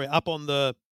Star Destroyer up on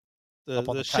the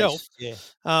shelf,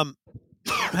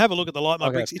 have a look at the Light My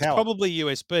Bricks. It's probably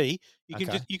USB.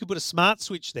 You could put a smart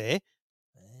switch there.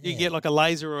 You get like a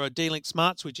laser or a D-Link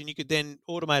smart switch, and you could then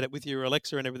automate it with your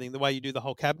Alexa and everything. The way you do the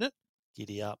whole cabinet.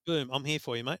 Giddy up! Boom! I'm here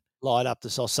for you, mate. Light up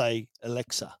this. I'll say,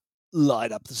 Alexa,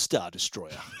 light up the Star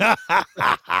Destroyer.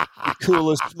 The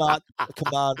coolest smart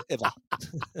command ever.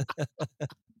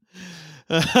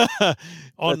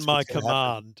 On my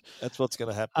command. That's what's going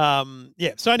to happen.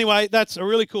 So anyway, that's a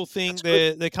really cool thing.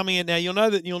 They're coming in now. You'll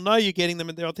know you're getting them.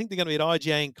 I think they're going to be at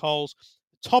IGA and Coles.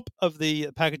 The top of the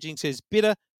packaging says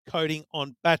bitter coating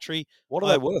on battery. What are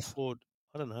they worth? I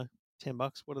don't know,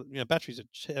 $10. Batteries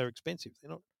are expensive.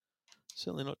 They're not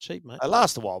certainly not cheap, mate. They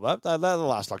last a while, though. They'll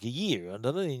last like a year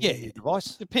under the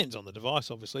device. Depends on the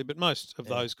device, obviously, but most of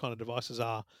those kind of devices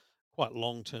are quite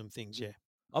long-term things. Yeah.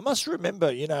 I must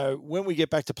remember, when we get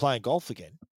back to playing golf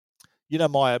again,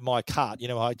 my cart,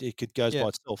 it goes by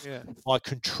itself. Yeah. My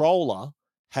controller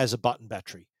has a button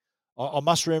battery. I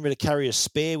must remember to carry a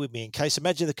spare with me in case.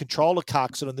 Imagine the controller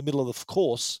carks it in the middle of the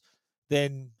course,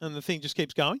 then and the thing just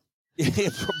keeps going. Yeah,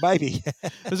 maybe.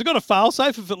 Has it got a fail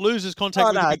safe if it loses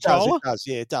contact with the controller? It does.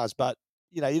 Yeah, it does. But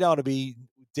you don't want to be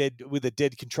dead with a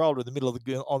dead controller in the middle of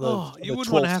you wouldn't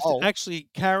want to have to actually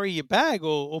carry your bag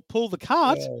or pull the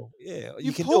cart.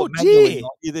 You can do it manually.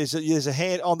 There's a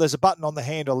hand on. There's a button on the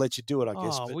hand. I'll let you do it. I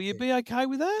guess. Will you be okay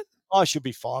with that? I should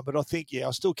be fine, but I think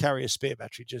I'll still carry a spare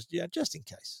battery just in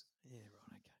case. Yeah, right.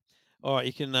 Okay. All right,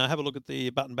 you can have a look at the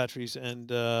button batteries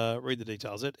and read the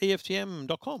details at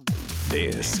EFTM.com.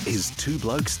 This is Two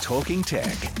Blokes Talking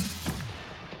Tech.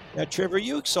 Now, Trevor, are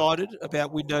you excited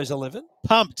about Windows 11?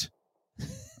 Pumped.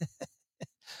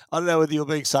 I don't know whether you're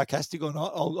being sarcastic or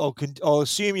not. I'll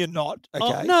assume you're not.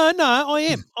 Okay. No, I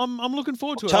am. I'm looking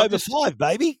forward to October 5,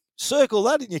 baby. Circle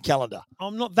that in your calendar.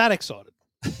 I'm not that excited.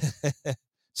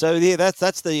 So yeah,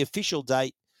 that's the official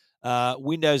date.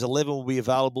 Windows 11 will be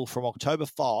available from October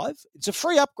 5. It's a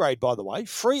free upgrade, by the way.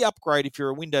 Free upgrade if you're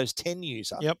a Windows 10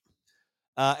 user. Yep.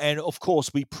 And of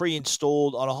course, we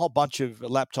pre-installed on a whole bunch of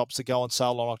laptops that go on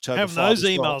sale on October 5. Have those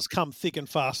emails come thick and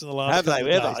fast in the last couple of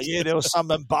days? Have they ever? Yeah, there was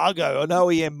some embargo, an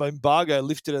OEM embargo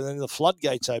lifted, and then the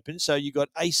floodgates opened. So you got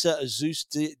Acer,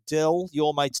 Asus, Dell,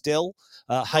 your mates Dell,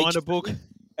 HP,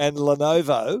 and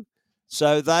Lenovo.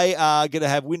 So they are going to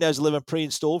have Windows 11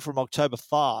 pre-installed from October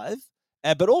 5.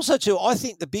 But also, too, I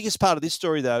think the biggest part of this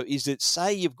story, though, is that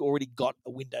say you've already got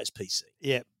a Windows PC.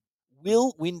 Yeah.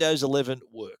 Will Windows 11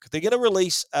 work? They're going to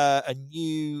release a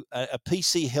new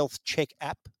PC health check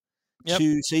app so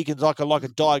you can like a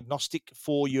diagnostic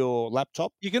for your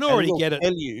laptop. You can already get it.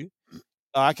 Tell you,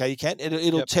 okay, you can.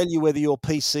 It'll tell you whether your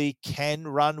PC can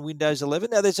run Windows 11.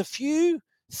 Now, there's a few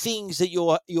things that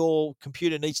your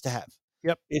computer needs to have.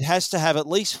 Yep. It has to have at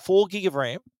least 4 gig of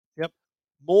RAM. Yep.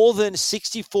 More than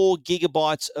 64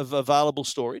 gigabytes of available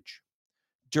storage.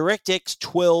 DirectX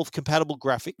 12 compatible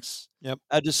graphics,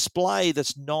 a display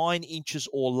that's 9 inches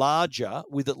or larger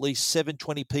with at least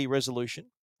 720p resolution,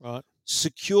 right?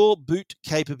 Secure boot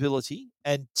capability,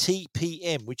 and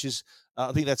TPM, which is,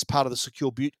 I think that's part of the secure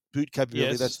boot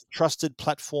capability. Yes. That's Trusted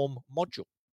Platform Module.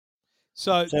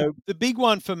 So the big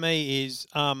one for me is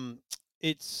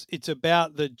it's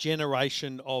about the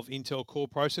generation of Intel Core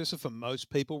processor for most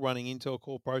people running Intel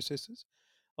Core processors.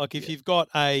 Like if you've got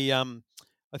a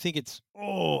I think it's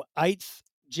 8th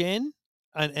gen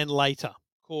and later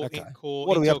core. Okay. Core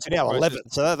what are we Intel up to now? Core 11.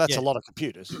 processor. So that's a lot of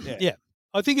computers. Yeah.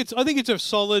 I think it's a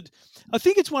solid. I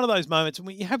think it's one of those moments,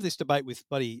 and you have this debate with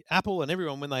buddy Apple and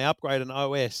everyone when they upgrade an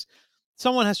OS,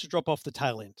 someone has to drop off the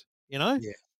tail end. Yeah.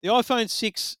 The iPhone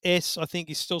 6S, I think,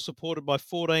 is still supported by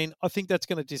 14. I think that's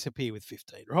going to disappear with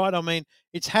 15, right? I mean,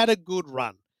 it's had a good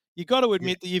run. You've got to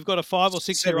admit that you've got a 5 or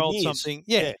 6 year old something.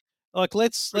 Yeah. Like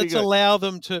let's allow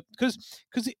them to, because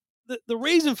the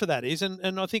reason for that is,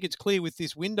 and I think it's clear with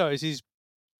this Windows, is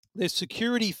there's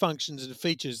security functions and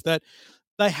features that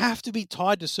they have to be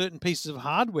tied to certain pieces of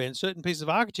hardware and certain pieces of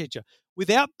architecture.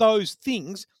 Without those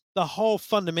things, the whole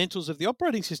fundamentals of the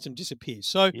operating system disappears.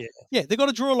 So, they've got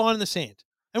to draw a line in the sand.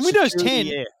 And Windows 10 Security,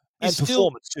 yeah. And is still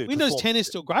performance too. Windows 10 is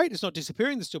still great. It's not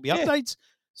disappearing. There'll still be Yeah. updates.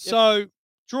 So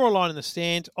draw a line in the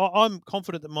sand. I'm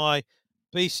confident that my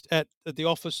beast at the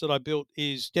office that I built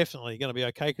is definitely going to be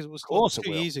okay because it was Of course like it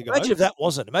 2 will. years ago. Imagine if that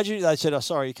wasn't. Imagine if they said, "Oh,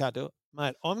 sorry, you can't do it."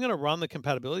 Mate, I'm going to run the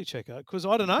compatibility checker because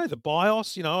I don't know the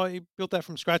BIOS. I built that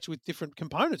from scratch with different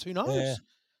components. Who knows? Yeah.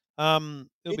 It'll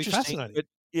be Interesting, fascinating. but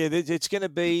yeah, it's going to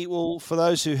be, well, for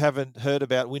those who haven't heard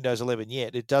about Windows 11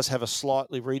 yet, it does have a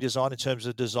slightly redesign in terms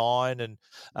of design, and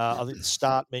I think the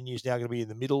start menu is now going to be in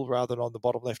the middle rather than on the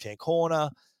bottom left-hand corner.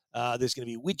 There's going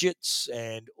to be widgets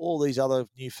and all these other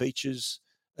new features,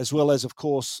 as well as, of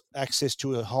course, access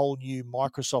to a whole new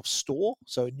Microsoft Store.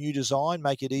 So a new design,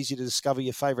 make it easy to discover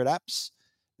your favorite apps.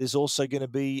 There's also going to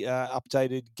be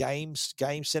updated Game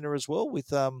Center as well with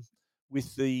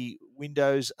the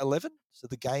Windows 11. So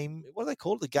the game, what do they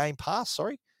call it? The Game Pass,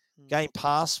 sorry. Game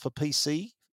Pass for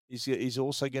PC is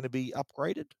also going to be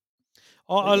upgraded.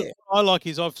 I like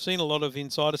I've seen a lot of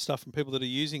insider stuff from people that are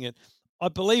using it. I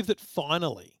believe that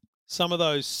finally some of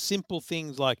those simple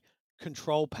things like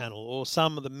control panel or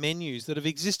some of the menus that have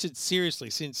existed seriously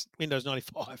since Windows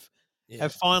 95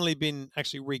 have finally been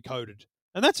actually recoded.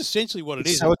 And that's essentially what it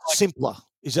is. So it's simpler.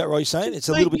 Is that what you're saying? It's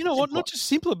a little bit You know what? simpler. Not just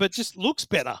simpler, but just looks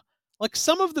better. Like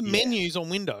some of the menus on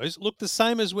Windows look the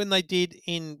same as when they did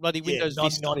in bloody Windows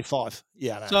Vista. 1995.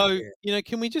 Yeah. So,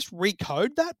 can we just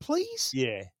recode that, please?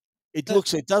 Yeah. It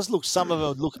does look, some of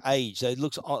them look aged. It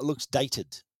looks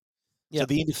dated. So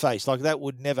the interface, like that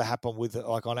would never happen with,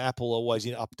 like on Apple, always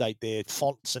update their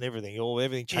fonts and everything, or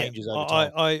everything changes over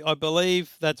time. I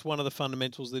believe that's one of the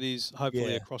fundamentals that is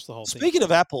hopefully across the whole thing. Speaking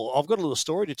of Apple, I've got a little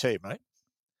story to tell you, mate.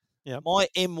 Yeah. My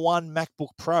M1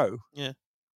 MacBook Pro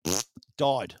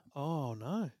died. Oh,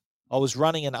 no. I was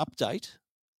running an update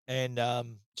and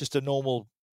just a normal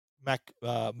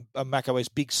a Mac OS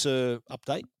Big Sur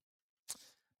update.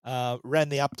 Ran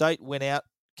the update, went out,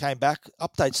 came back,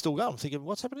 update's still going. I'm thinking,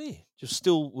 what's happening here? Just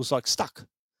still was like stuck.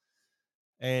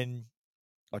 And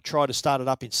I tried to start it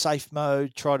up in safe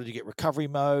mode, tried to get recovery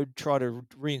mode, tried to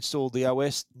reinstall the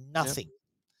OS, nothing. Yep.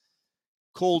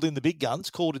 Called in the big guns,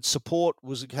 called it support,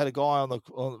 had a guy on the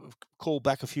call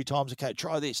back a few times. Okay,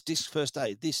 try this first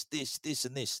aid, this,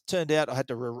 and this. Turned out I had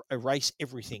to erase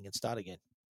everything and start again.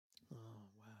 Oh,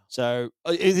 wow. So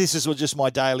this is just my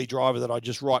daily driver that I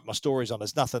just write my stories on.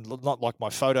 It's nothing, not like my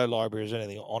photo library or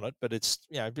anything on it, but it's,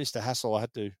 just a hassle I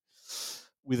had to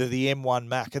with the M1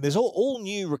 Mac. And there's all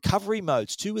new recovery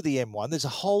modes too with the M1. There's a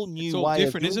whole new way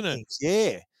different, of doing isn't things.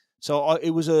 Yeah. So I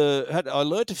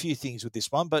learned a few things with this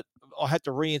one, but I had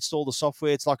to reinstall the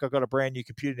software. It's like I've got a brand new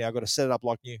computer now. I've got to set it up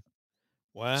like new.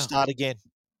 Wow. Start again.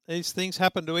 These things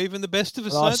happen to even the best of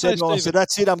us. I said,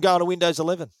 that's it. I'm going to Windows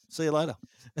 11. See you later.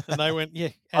 And they went, yeah.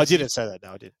 I didn't say that.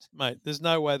 No, I didn't. Mate, there's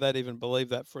no way they'd even believe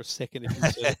that for a second if you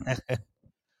said it.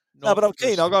 No, but I'm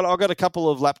keen. I've got a couple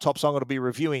of laptops I'm going to be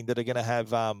reviewing that are going to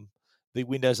have the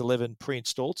Windows 11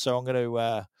 pre-installed. So I'm going to,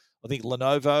 I think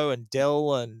Lenovo and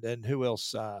Dell and who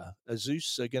else?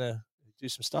 Asus are going to do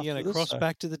some stuff. You're going to cross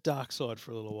back to the dark side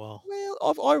for a little while.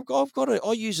 Well,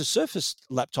 I use a Surface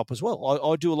laptop as well.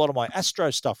 I do a lot of my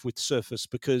Astro stuff with Surface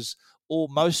because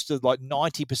most of, like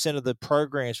 90% of the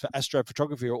programs for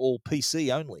astrophotography are all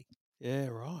PC only. Yeah,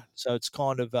 right. So it's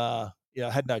kind of, I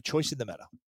had no choice in the matter.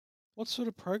 What sort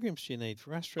of programs do you need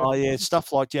for astro? Oh, yeah,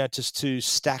 stuff like, just to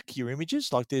stack your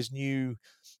images. Like there's new,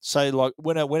 say, like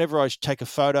whenever I take a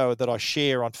photo that I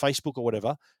share on Facebook or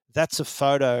whatever, that's a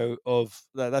photo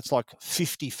that's like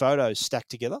 50 photos stacked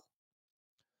together.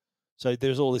 So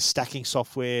there's all this stacking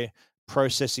software,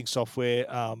 processing software,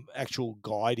 actual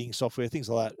guiding software, things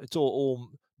like that. It's all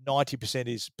 90%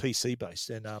 is PC based.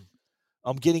 And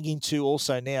I'm getting into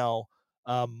also now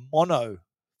mono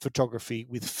photography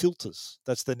with filters.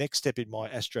 That's the next step in my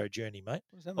astro journey, mate.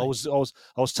 What does that mean?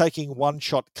 I was taking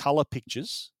one-shot color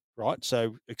pictures, right?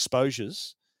 So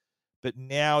exposures. But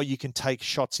now you can take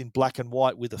shots in black and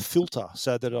white with a filter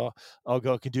so that I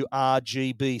can do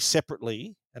RGB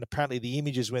separately. And apparently the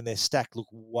images, when they're stacked, look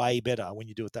way better when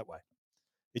you do it that way.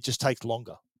 It just takes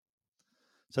longer.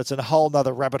 So it's a whole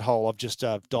nother rabbit hole I've just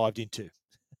dived into.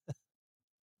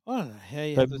 I don't know how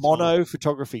you have mono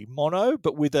photography.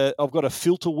 But I've got a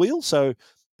filter wheel. So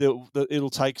it'll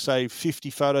take, say, 50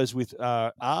 photos with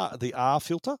the R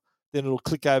filter. Then it'll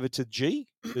click over to G,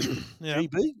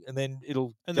 GB, and then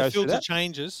it'll and go the filter through that.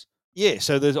 Changes. Yeah,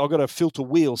 so I've got a filter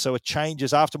wheel, so it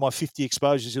changes after my 50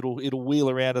 exposures. It'll wheel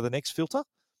around to the next filter,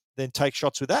 then take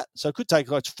shots with that. So it could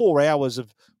take like 4 hours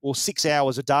or 6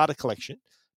 hours of data collection.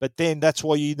 But then that's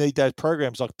why you need those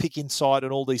programs like PicInsight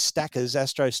and all these stackers,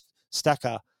 Astro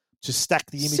Stacker, to stack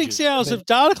the images. 6 hours of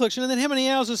data collection, and then how many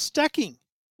hours of stacking?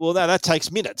 Well, no, that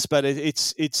takes minutes, but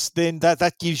it's then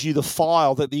that gives you the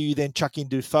file that you then chuck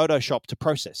into Photoshop to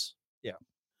process. Yeah.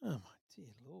 Oh my dear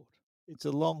Lord. It's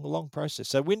a long process.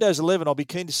 So Windows 11, I'll be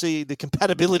keen to see the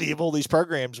compatibility of all these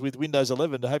programs with Windows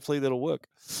 11. Hopefully that'll work.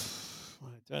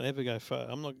 Don't ever go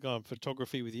I'm not going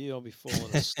photography with you. I'll be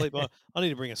falling asleep. I need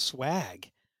to bring a swag.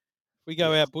 If we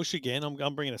go out bush again,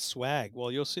 I'm bringing a swag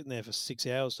while you're sitting there for 6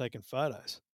 hours taking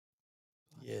photos.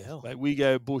 Yeah, mate, we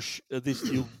go bush.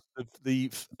 The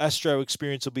Astro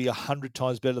experience will be 100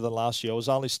 times better than last year. I was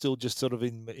only still just sort of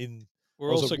in.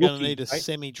 We're also going to need a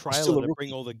semi-trailer to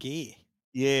bring all the gear.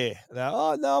 Yeah.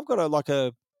 No, I've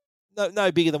got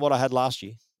no bigger than what I had last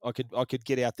year. I could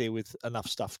get out there with enough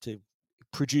stuff to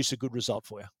produce a good result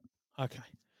for you. Okay.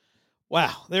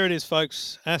 Wow, there it is,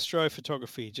 folks.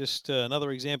 Astrophotography. Just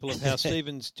another example of how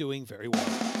Stephen's doing very well.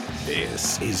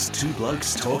 This is Two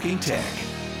Blokes Talking Tech.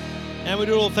 And we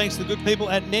do it all thanks to the good people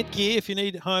at Netgear. If you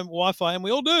need home Wi-Fi, and we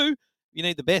all do, you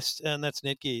need the best, and that's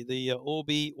Netgear. The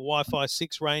Orbi Wi-Fi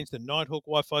 6 range, the Nighthawk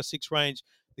Wi-Fi 6 range.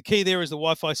 The key there is the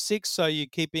Wi-Fi 6, so you're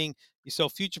keeping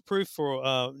yourself future-proof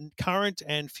for current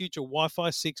and future Wi-Fi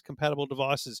 6 compatible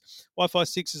devices. Wi-Fi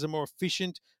 6 is a more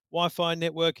efficient Wi-Fi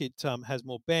network. It has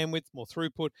more bandwidth, more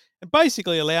throughput, and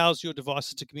basically allows your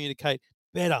devices to communicate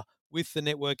better with the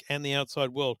network and the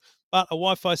outside world. But a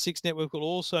Wi-Fi 6 network will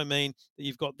also mean that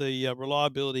you've got the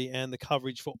reliability and the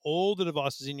coverage for all the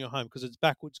devices in your home because it's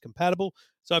backwards compatible.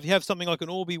 So if you have something like an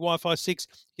Orbi Wi-Fi 6,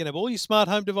 you can have all your smart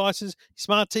home devices,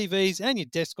 smart TVs, and your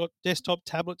desktop,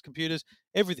 tablets, computers.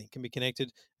 Everything can be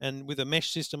connected. And with a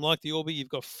mesh system like the Orbi, you've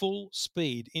got full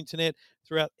speed internet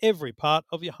throughout every part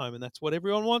of your home. And that's what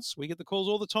everyone wants. We get the calls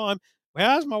all the time.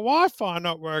 How's my Wi-Fi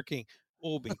not working?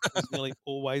 Orbi is nearly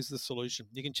always the solution.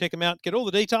 You can check them out. Get all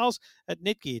the details at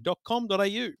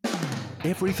netgear.com.au.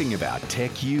 Everything about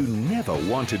tech you never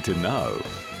wanted to know.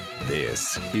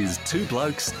 This is Two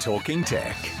Blokes Talking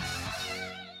Tech.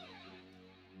 I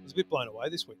was a bit blown away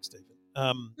this week, Stephen.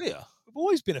 Yeah. I've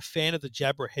always been a fan of the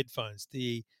Jabra headphones,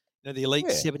 the Elite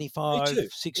 75,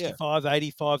 65,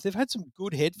 85. They've had some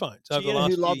good headphones over the last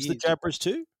few years. Who loves the Jabras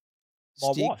too?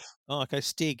 My Stig. wife. Oh, okay,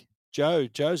 Stig.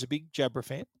 Joe's a big Jabra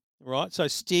fan. Right, so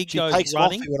Stig she goes takes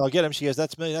running. Off me when I get him. She goes,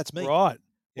 "That's me. That's me." Right.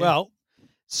 Yeah. Well,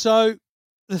 so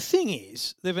the thing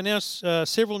is, they've announced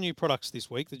several new products this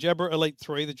week: the Jabra Elite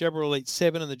 3, the Jabra Elite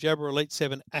 7, and the Jabra Elite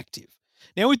 7 Active.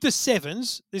 Now, with the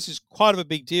 7s, this is quite of a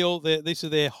big deal. These are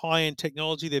their high-end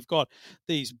technology. They've got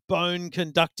these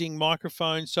bone-conducting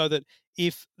microphones, so that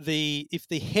if the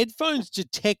headphones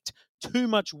detect too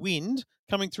much wind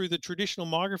coming through the traditional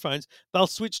microphones, they'll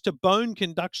switch to bone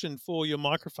conduction for your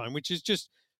microphone, which is just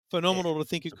phenomenal to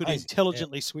think it could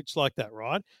intelligently switch like that,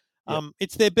 right?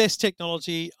 It's their best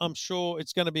technology. I'm sure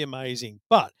it's going to be amazing.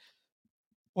 But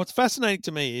what's fascinating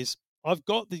to me is I've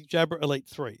got the Jabra Elite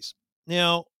 3s.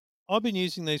 Now, I've been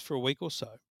using these for a week or so,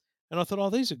 and I thought, oh,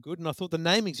 these are good. And I thought the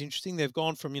naming's interesting. They've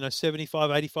gone from,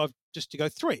 75, 85 just to go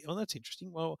 3. Oh, that's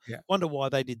interesting. Well, wonder why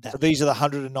they did that. So these are the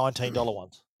 $119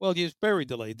 ones. Well, you've buried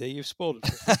the lead there. You've spoiled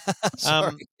it.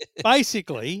 Sorry.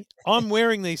 Basically, I'm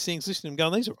wearing these things, listening to them,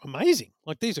 going, these are amazing.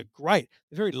 Like, these are great.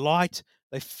 They're very light.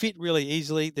 They fit really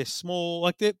easily. They're small.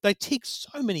 Like, they tick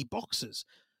so many boxes.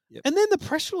 Yep. And then the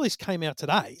press release came out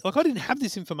today. Like, I didn't have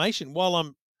this information while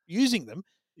I'm using them.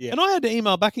 Yeah. And I had to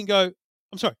email back and go,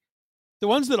 I'm sorry, the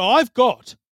ones that I've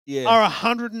got are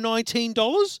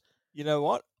 $119. You know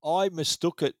what? I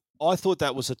mistook it. I thought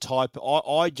that was a type.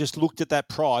 I just looked at that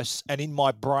price, and in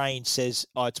my brain says,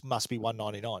 "Oh, it must be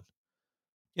 $199."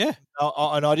 Yeah,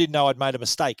 and I didn't know I'd made a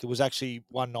mistake. It was actually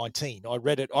 $119. I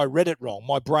read it wrong.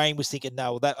 My brain was thinking,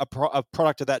 no, that a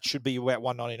product of that should be about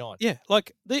 $199. Yeah,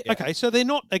 like okay, so they're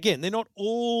not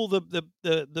all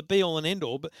the be all and end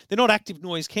all, but they're not active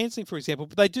noise cancelling, for example.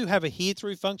 But they do have a hear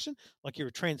through function, like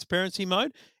your transparency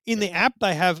mode. In the app,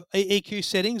 they have EQ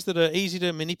settings that are easy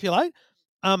to manipulate.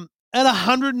 At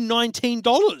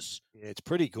 $119. Yeah, it's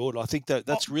pretty good. I think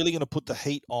that's really going to put the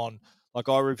heat on. Like,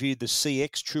 I reviewed the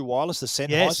CX True Wireless, the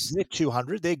Sennheiser. They're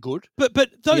 200. They're good. But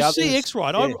those others, CX,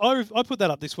 right? Yeah. I put that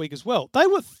up this week as well. They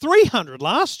were 300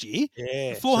 last year.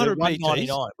 Yeah, 400 so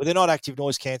 $199, but they're not active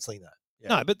noise cancelling though.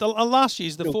 Yeah. No, but the last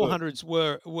year's the 400s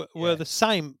were the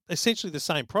same, essentially the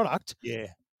same product. Yeah.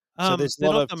 So there's a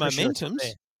lot of the Momentums.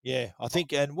 Yeah, I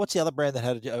think. And what's the other brand that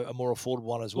had a more affordable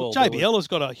one as well? JBL has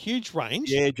got a huge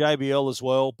range. Yeah, JBL as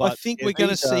well. But I think we're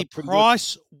going to see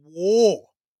price war.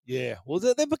 Yeah, well,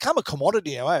 they've become a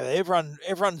commodity now.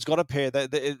 Everyone's got a pair.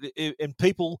 And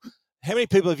people, how many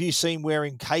people have you seen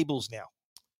wearing cables now?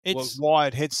 It's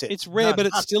wired headset. It's rare, but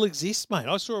it still exists, mate.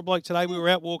 I saw a bloke today. We were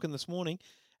out walking this morning,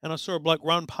 and I saw a bloke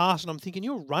run past, and I'm thinking,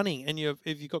 you're running, and have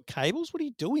you got cables? What are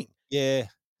you doing? Yeah.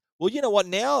 Well, you know what?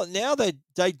 Now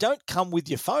they don't come with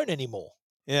your phone anymore.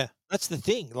 Yeah. That's the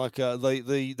thing. Like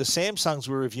the Samsungs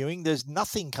we're reviewing, there's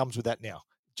nothing comes with that now.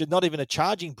 Not even a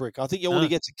charging brick. I think you already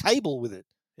gets a cable with it.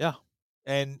 Yeah.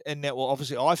 And now, well,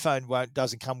 obviously iPhone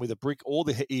doesn't come with a brick or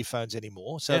the earphones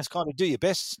anymore. So it's kind of do your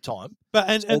best time. But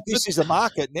this is the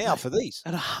market now for these.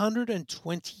 At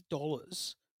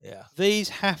 $120, yeah, these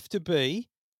have to be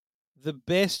the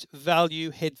best value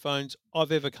headphones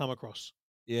I've ever come across.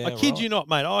 Yeah, I kid you not,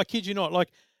 mate. I kid you not.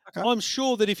 Like, Okay. I'm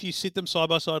sure that if you sit them side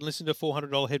by side and listen to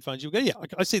 $400 headphones, you'll go, yeah,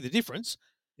 I see the difference.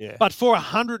 Yeah. But for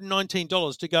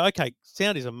 $119 to go, okay,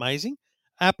 sound is amazing.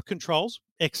 App controls,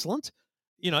 excellent.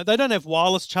 You know, they don't have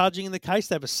wireless charging in the case.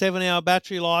 They have a 7-hour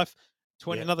battery life,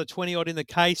 another 20 odd in the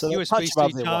case, So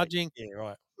USB-C charging. Yeah,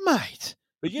 right. Mate.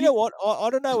 But you know what? I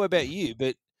don't know about you,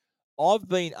 but I've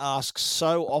been asked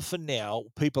so often now,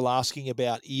 people asking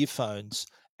about earphones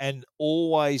and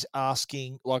always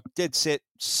asking, like dead set,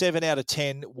 7 out of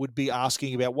 10 would be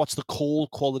asking about what's the call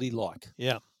quality like?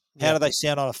 Yeah. How do they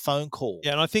sound on a phone call?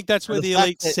 Yeah, and I think that's where the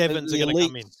Elite 7s are going to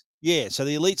come in. Yeah, so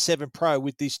the Elite 7 Pro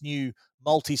with this new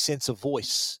multi-sensor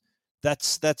voice,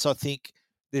 that's I think,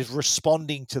 there's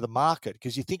responding to the market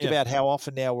because you think about how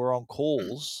often now we're on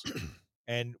calls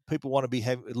and people want to be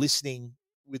listening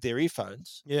with their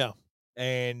earphones. Yeah.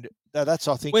 And that's,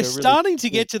 I think, we're starting to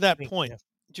get to that point.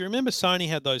 Do you remember Sony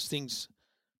had those things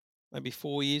maybe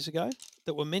 4 years ago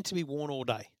that were meant to be worn all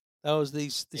day? There was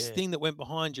this thing that went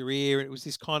behind your ear, and it was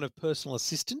this kind of personal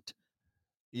assistant.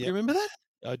 Do you remember that?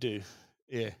 I do.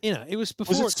 Yeah. You know, it was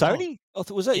before. Was it Sony?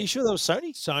 Was that? You sure that was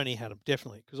Sony? Sony had them,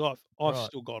 definitely, because I've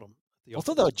still got them. I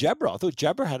thought they were Jabra. I thought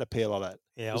Jabra had a pair like that.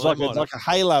 Yeah, it was like a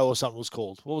Halo or something. It was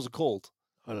called. What was it called?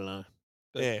 I don't know.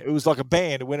 But it was like a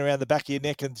band. It went around the back of your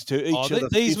neck and to each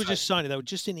of these were just Sony. They were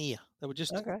just in ear. They were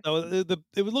just. Okay.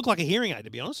 It would look like a hearing aid,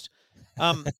 to be honest.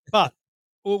 But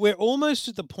we're almost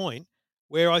at the point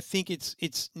where I think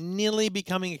it's nearly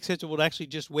becoming acceptable to actually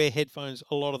just wear headphones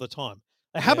a lot of the time.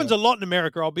 It happens a lot in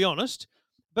America, I'll be honest.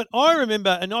 But I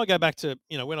remember, and I go back to,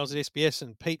 when I was at SBS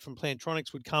and Pete from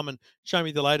Plantronics would come and show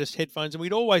me the latest headphones, and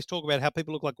we'd always talk about how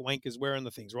people look like wankers wearing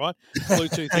the things, right?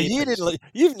 Bluetooth.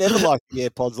 You've never liked the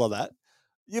AirPods like that.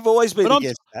 You've always been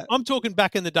against that. I'm talking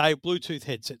back in the day, Bluetooth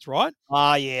headsets, right?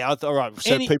 Yeah. All right.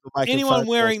 So people making anyone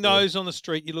wearing those on the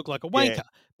street, you look like a wanker. Yeah.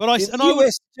 But notice in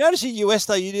the US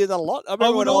though, you do that a lot. I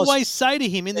would always say to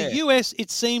him, in the US,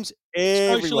 it seems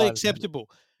socially acceptable,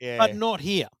 but not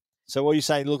here. So what are you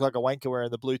saying? You look like a wanker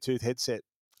wearing the Bluetooth headset.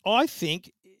 I think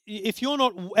if you're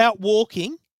not out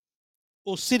walking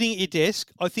or sitting at your desk,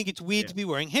 I think it's weird to be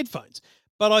wearing headphones.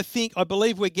 But I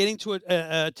believe we're getting to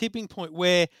a tipping point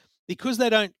where, because they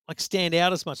don't stand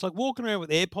out as much, like walking around with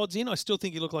AirPods in, I still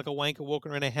think you look like a wanker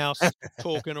walking around a house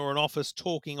talking or an office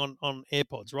talking on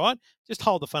AirPods, right? Just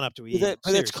hold the phone up to your ear.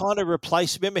 But that's kind of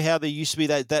replaced. Remember how there used to be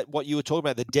that what you were talking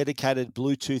about, the dedicated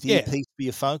Bluetooth earpiece for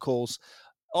your phone calls.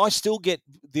 I still get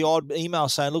the odd email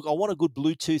saying, look, I want a good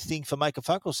Bluetooth thing for making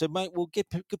phone calls. I said, mate, well, get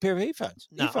a good pair of earphones.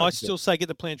 No, I still say get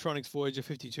the Plantronics Voyager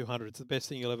 5200. It's the best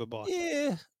thing you'll ever buy.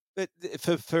 Yeah, but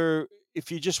for if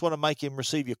you just want to make him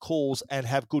receive your calls and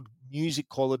have good music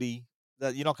quality,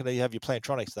 that you're not going to have your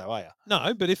Plantronics though, are you?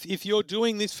 No, but if you're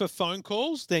doing this for phone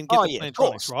calls, then get the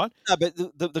Plantronics, right? No,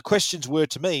 but the questions were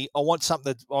to me, I want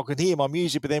something that I can hear my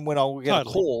music, but then when I get a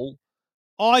call.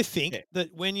 I think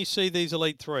that when you see these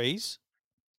Elite 3s,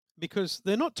 because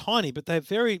they're not tiny, but they've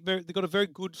got a very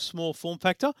good small form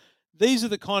factor. These are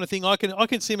the kind of thing I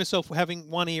can see myself having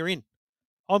one ear in.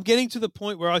 I'm getting to the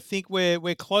point where I think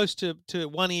we're close to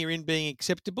one ear in being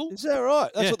acceptable. Is that right?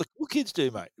 That's what the cool kids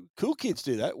do, mate. Cool kids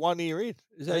do that, one ear in.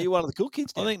 Is that you one of the cool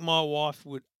kids do? I think my wife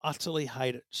would utterly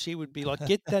hate it. She would be like,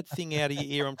 get that thing out of your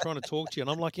ear. I'm trying to talk to you.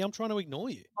 And I'm like, yeah, I'm trying to ignore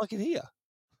you. I can hear.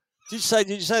 Did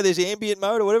you say there's ambient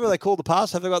mode or whatever they call the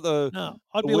pass? Have they got the? No,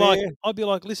 I'd be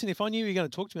like, listen, if I knew you were going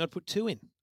to talk to me, I'd put 2 in.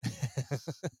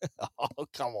 Oh,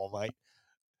 come on, mate.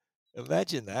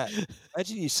 Imagine that.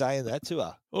 Imagine you saying that to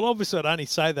her. Well, obviously, I'd only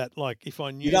say that if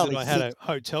I knew that I had a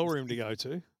hotel room to go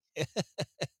to.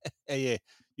 Yeah,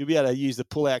 you'll be able to use the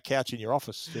pull-out couch in your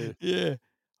office too. Yeah,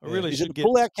 I really should get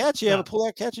pull-out couch. You have a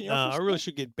pull-out couch in your office. I really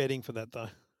should get bedding for that though.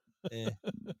 Yeah,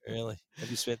 really.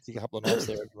 Have you spent a couple of nights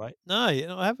there, mate? No,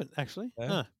 I haven't actually.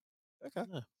 No. Okay.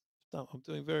 No, I'm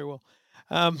doing very well.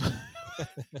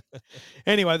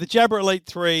 Anyway, the Jabra Elite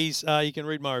 3s, you can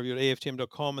read my review at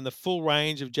EFTM.com, and the full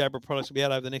range of Jabra products will be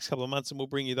out over the next couple of months, and we'll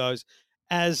bring you those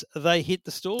as they hit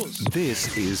the stores.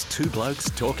 This is Two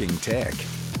Blokes Talking Tech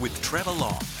with Trevor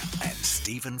Long and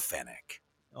Stephen Fennick.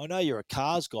 I know you're a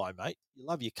cars guy, mate. You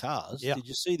love your cars. Yeah. Did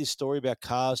you see this story about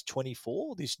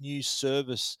Cars24, this new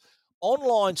service,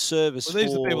 online service? Well,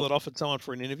 these are the people that offered someone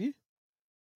for an interview?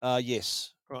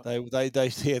 Yes. Right. They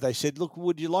said, look,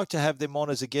 would you like to have them on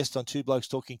as a guest on Two Blokes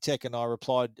Talking Tech? And I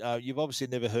replied, you've obviously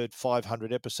never heard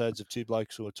 500 episodes of Two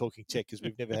Blokes who are talking tech because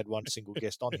we've never had one single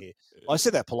guest on here. I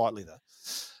said that politely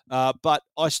though. But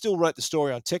I still wrote the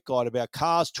story on Tech Guide about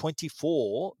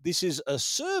Cars24. This is a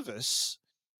service,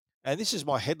 and this is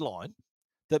my headline,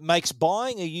 that makes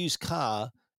buying a used car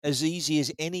as easy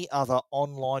as any other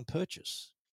online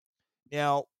purchase.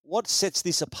 Now, what sets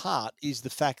this apart is the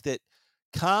fact that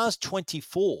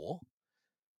Cars24,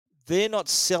 they're not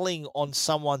selling on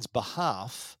someone's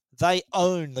behalf. They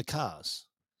own the cars.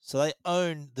 So they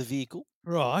own the vehicle.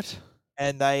 Right.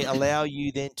 And they allow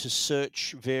you then to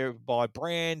search by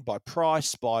brand, by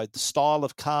price, by the style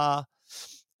of car.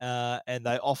 And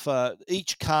they offer,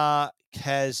 each car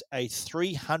has a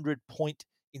 300-point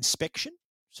inspection.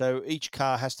 So each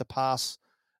car has to pass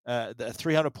a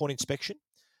 300-point inspection.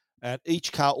 And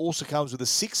each car also comes with a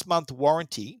 6-month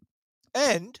warranty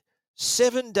and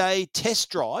 7-day test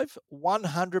drive,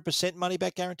 100%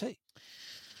 money-back guarantee.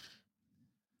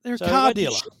 They're a car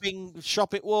dealer.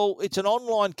 Shopping. Well, it's an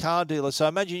online car dealer. So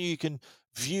imagine you can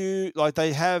view, like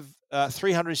they have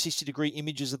 360-degree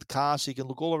images of the car, so you can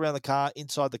look all around the car,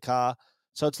 inside the car.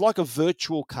 So it's like a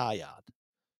virtual car yard.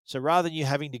 So rather than you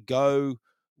having to go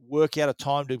work out a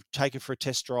time to take it for a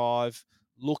test drive,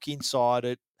 look inside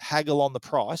it, haggle on the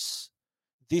price,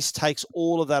 this takes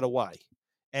all of that away.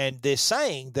 And they're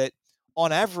saying that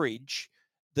on average,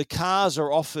 the cars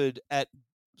are offered at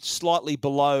slightly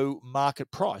below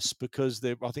market price because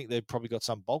I think they've probably got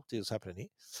some bulk deals happening here.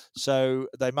 So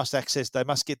they must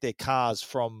get their cars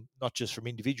from, not just from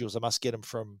individuals, they must get them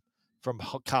from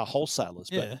car wholesalers.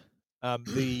 Yeah. But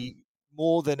the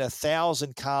more than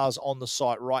 1,000 cars on the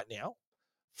site right now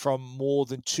from more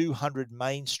than 200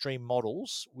 mainstream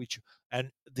models, and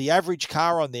the average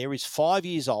car on there is 5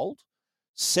 years old,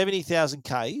 70,000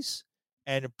 Ks,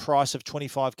 and a price of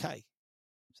 25K.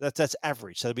 So that's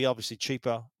average. So it'll be obviously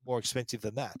cheaper, more expensive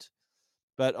than that.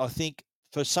 But I think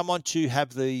for someone to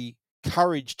have the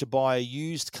courage to buy a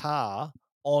used car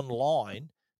online,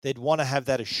 they'd want to have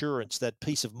that assurance, that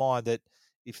peace of mind that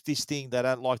if this thing they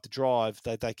don't like to drive,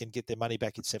 they can get their money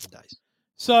back in 7 days.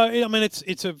 So, I mean,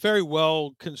 it's a very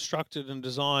well constructed and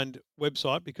designed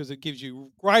website because it gives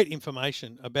you great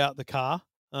information about the car.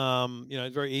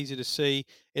 It's very easy to see.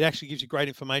 It actually gives you great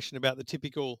information about the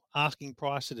typical asking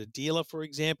price at a dealer, for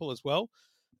example, as well,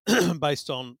 based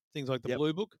on things like the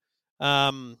Blue Book.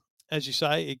 As you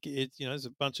say, there's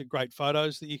a bunch of great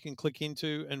photos that you can click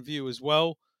into and view as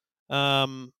well.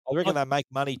 I reckon they make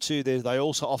money too. They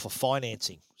also offer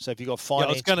financing. So if you've got financing,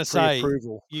 I was going to say,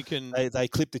 approval, you can. They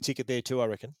clip the ticket there too, I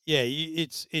reckon. Yeah,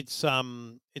 it's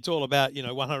all about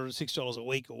 $106 a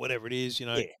week or whatever it is,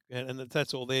 and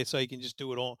that's all there, so you can just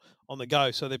do it on the go.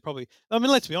 So they're probably, I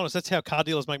mean, let's be honest, that's how car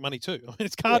dealers make money too. I mean,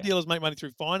 it's car dealers make money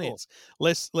through finance,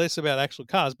 less about actual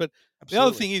cars. But Absolutely. The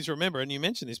other thing is, remember, and you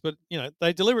mentioned this, but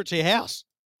they deliver it to your house.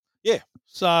 Yeah.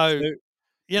 So.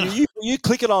 You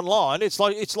click it online. It's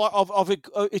like it's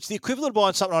the equivalent of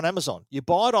buying something on Amazon. You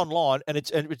buy it online and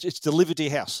it's delivered to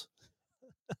your house.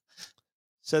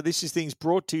 So this is things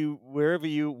brought to you wherever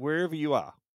you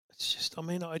are. It's just, I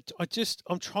mean,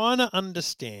 I'm trying to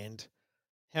understand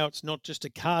how it's not just a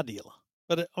car dealer.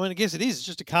 But I guess it is. It's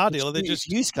just a car dealer. It's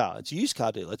a used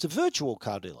car dealer. It's a virtual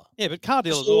car dealer. Yeah, but car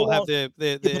dealers all have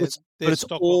their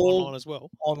stock all online as well.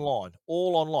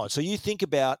 All online. So you think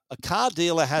about a car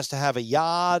dealer has to have a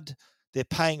yard. They're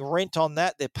paying rent on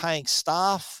that. They're paying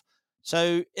staff.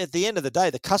 So at the end of the day,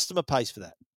 the customer pays for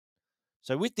that.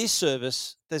 So with this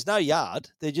service, there's no yard.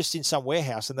 They're just in some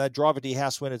warehouse and they drive it to your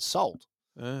house when it's sold.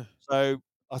 So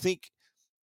I think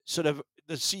sort of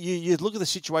you look at the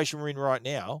situation we're in right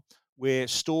now, where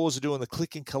stores are doing the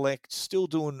click and collect, still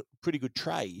doing pretty good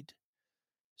trade.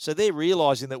 So they're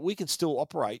realizing that we can still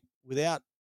operate without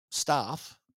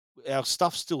staff, our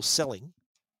stuff's still selling,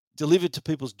 delivered to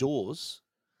people's doors.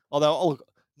 Although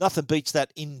nothing beats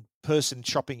that in-person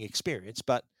shopping experience,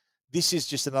 but this is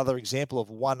just another example of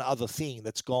one other thing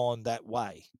that's gone that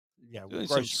way.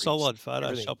 Some solid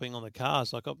photoshopping on the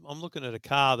cars. Like I'm looking at a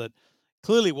car that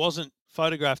clearly wasn't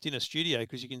photographed in a studio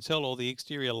because you can tell all the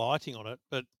exterior lighting on it,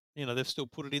 but they've still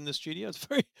put it in the studio.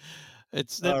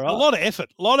 It's a lot of effort.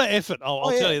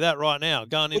 I'll tell you that right now.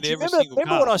 Going into every single car.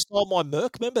 Remember when I sold my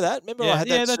Merc? Remember that? Remember I had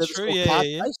that that's service true. called Car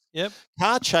Chase? Yep.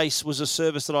 Car Chase was a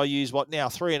service that I used,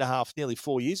 3.5, nearly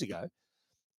 4 years ago.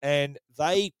 And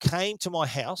they came to my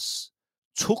house,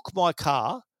 took my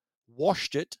car,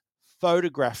 washed it,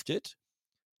 photographed it,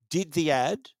 did the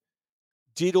ad,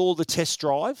 did all the test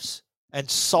drives, and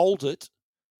sold it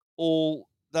all.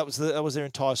 That was their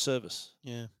entire service.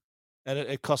 Yeah. And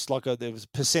it cost there was a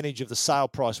percentage of the sale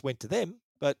price went to them,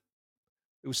 but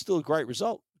it was still a great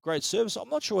result, great service. I'm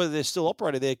not sure whether they're still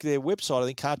operating. Their website, I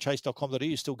think carchase.com.au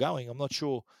is still going. I'm not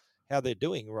sure how they're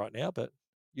doing right now, but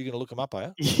you're going to look them up,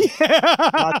 are you?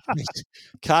 Yeah.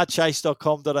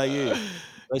 Carchase.com.au. Are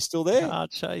they still there?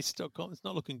 Carchase.com. It's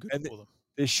not looking good for them.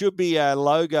 There should be a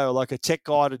logo, like a Tech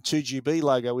Guide and 2GB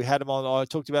logo. We had them on. I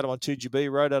talked about them on 2GB,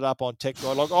 wrote it up on Tech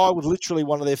Guide. Like I was literally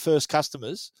one of their first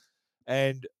customers,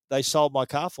 and they sold my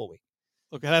car for me.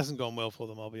 Look, it hasn't gone well for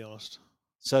them, I'll be honest.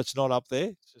 So it's not up there?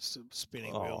 It's just a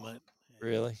spinning wheel, mate. Yeah.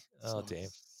 Really? Oh, damn.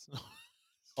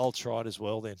 I'll try it as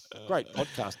well then. Great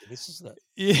podcasting, this, isn't it?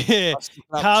 Yeah.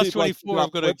 Cars 24,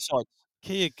 I've got a website.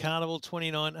 Kia Carnival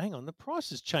 29. Hang on, the price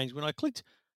has changed. When I clicked,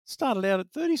 started out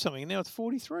at 30-something, and now it's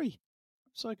 43. I'm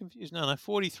so confused. No,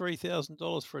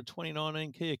 $43,000 for a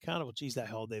 2019 Kia Carnival. Geez, they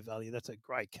hold their value. That's a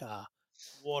great car.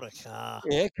 What a car.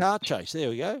 Yeah, Carchase. There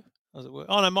we go. How's it work?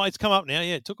 Oh, no, it's come up now.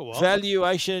 Yeah, it took a while.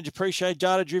 Valuation and depreciate,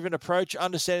 data-driven approach,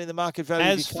 understanding the market value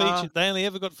As of your car. featured. They only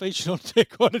ever got featured on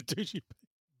Tech Guide and 2GB.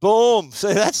 Boom.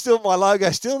 So that's still my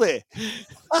logo, still there.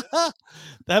 They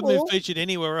haven't been featured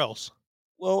anywhere else.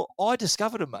 Well, I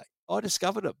discovered them, mate. I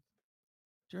discovered them.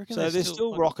 Do you reckon So they're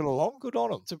still rocking along. Good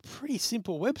on them. It's a pretty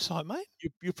simple website, mate.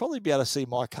 You'll probably be able to see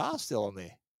my car still on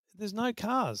there. There's no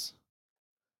cars.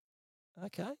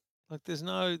 Okay. Like they're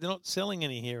not selling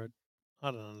any here.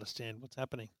 I don't understand what's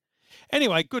happening.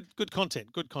 Anyway, good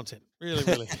content. Good content. Really,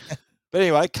 really. But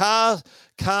anyway, Cars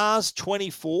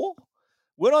 24.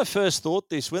 When I first thought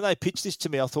this, when they pitched this to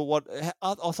me, I thought,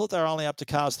 I thought they were only up to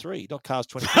Cars 3, not Cars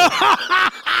 24.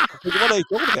 What are you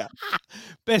talking about?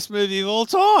 Best movie of all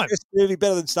time. Best movie,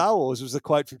 better than Star Wars, was the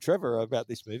quote from Trevor about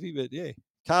this movie. But yeah,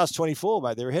 Cars 24,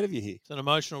 mate, they're ahead of you here. It's an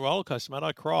emotional roller coaster, mate.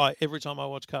 I cry every time I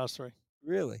watch Cars 3.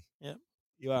 Really? Yeah.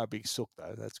 You are a big sook,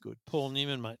 though. That's good. Paul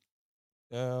Newman, mate.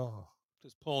 Oh.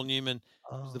 Because Paul Newman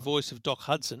was the voice of Doc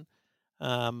Hudson.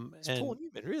 It's Paul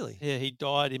Newman, really? Yeah, he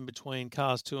died in between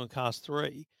Cars 2 and Cars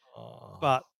 3. Oh.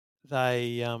 But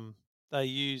they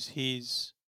use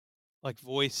his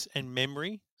voice and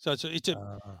memory. So it's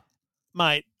a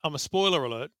mate, I'm a spoiler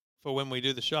alert for when we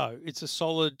do the show. It's a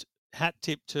solid hat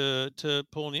tip to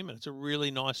Paul Newman. It's a really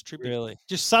nice tribute. Really?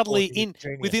 Just subtly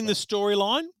within the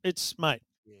storyline, it's mate.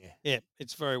 Yeah,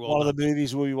 it's very well One done. of the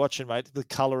movies we'll be watching, mate, The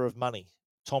Colour of Money.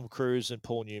 Tom Cruise and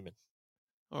Paul Newman.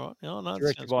 All right. No,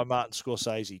 directed by Martin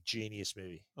Scorsese. Genius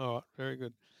movie. All right. Very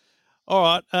good. All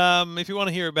right. If you want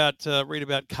to hear about, read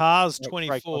about Cars 24,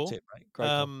 great content, mate. Great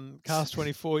content. Cars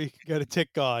 24, you can go to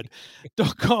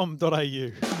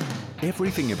techguide.com.au.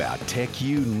 Everything about tech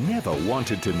you never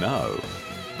wanted to know.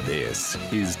 This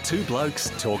is Two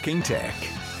Blokes Talking Tech.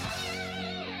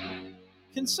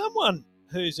 Can someone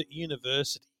who's at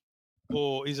university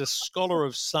or is a scholar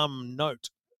of some note,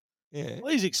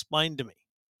 please explain to me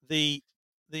the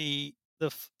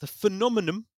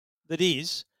phenomenon that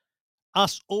is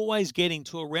us always getting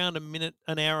to around an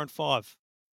hour and 5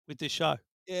 with this show?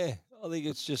 Yeah, I think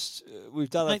it's just we've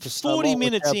done it for so 40 long.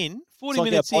 minutes in. 40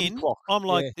 minutes in, clock. I'm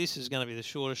like, this is going to be the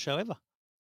shortest show ever.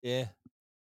 Yeah,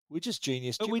 we're just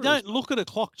genius. But we don't look at a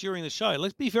clock during the show.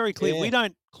 Let's be very clear. Yeah. We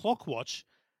don't clock watch.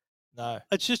 No,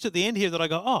 it's just at the end here that I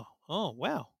go, oh,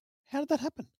 wow, how did that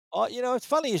happen? It's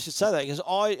funny you should say that because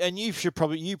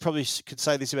you probably could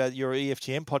say this about your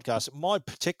EFTM podcast. My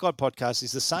Tech Guide podcast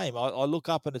is the same. I look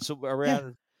up and it's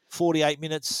around 48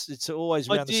 minutes. It's always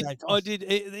around the same time. I did.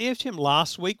 The EFTM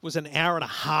last week was an hour and a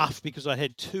half because I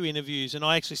had 2 interviews, and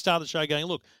I actually started the show going,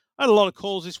 look, I had a lot of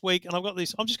calls this week, and I've got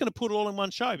this. I'm just going to put it all in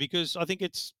one show because I think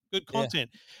it's good content.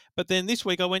 Yeah. But then this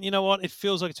week I went, you know what? It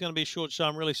feels like it's going to be a short show.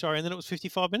 I'm really sorry. And then it was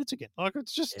 55 minutes again. Like it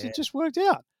just worked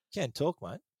out. Can't talk,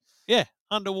 mate. Yeah,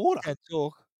 underwater. Can't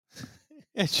talk.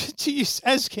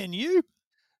 As can you.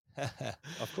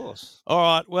 Of course. All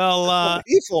right. Well, what we're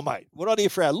here for, mate. We're not here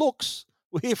for our looks.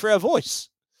 We're here for our voice.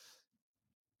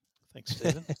 Thanks,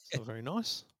 Stephen. That's not very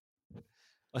nice.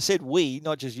 I said we,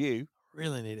 not just you.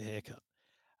 Really need a haircut.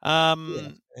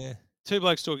 Two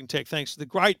Blokes Talking Tech. Thanks to the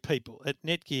great people at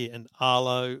Netgear and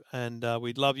Arlo, and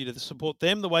we'd love you to support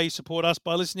them the way you support us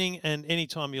by listening. And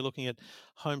anytime you're looking at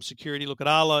home security, look at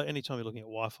Arlo. Anytime you're looking at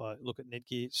Wi-Fi, look at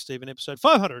Netgear. Stephen, episode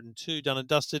 502 done and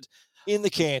dusted. In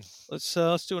the can. Let's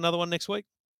do another one next week.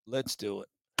 Let's do it.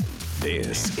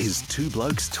 This is Two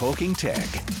Blokes Talking Tech.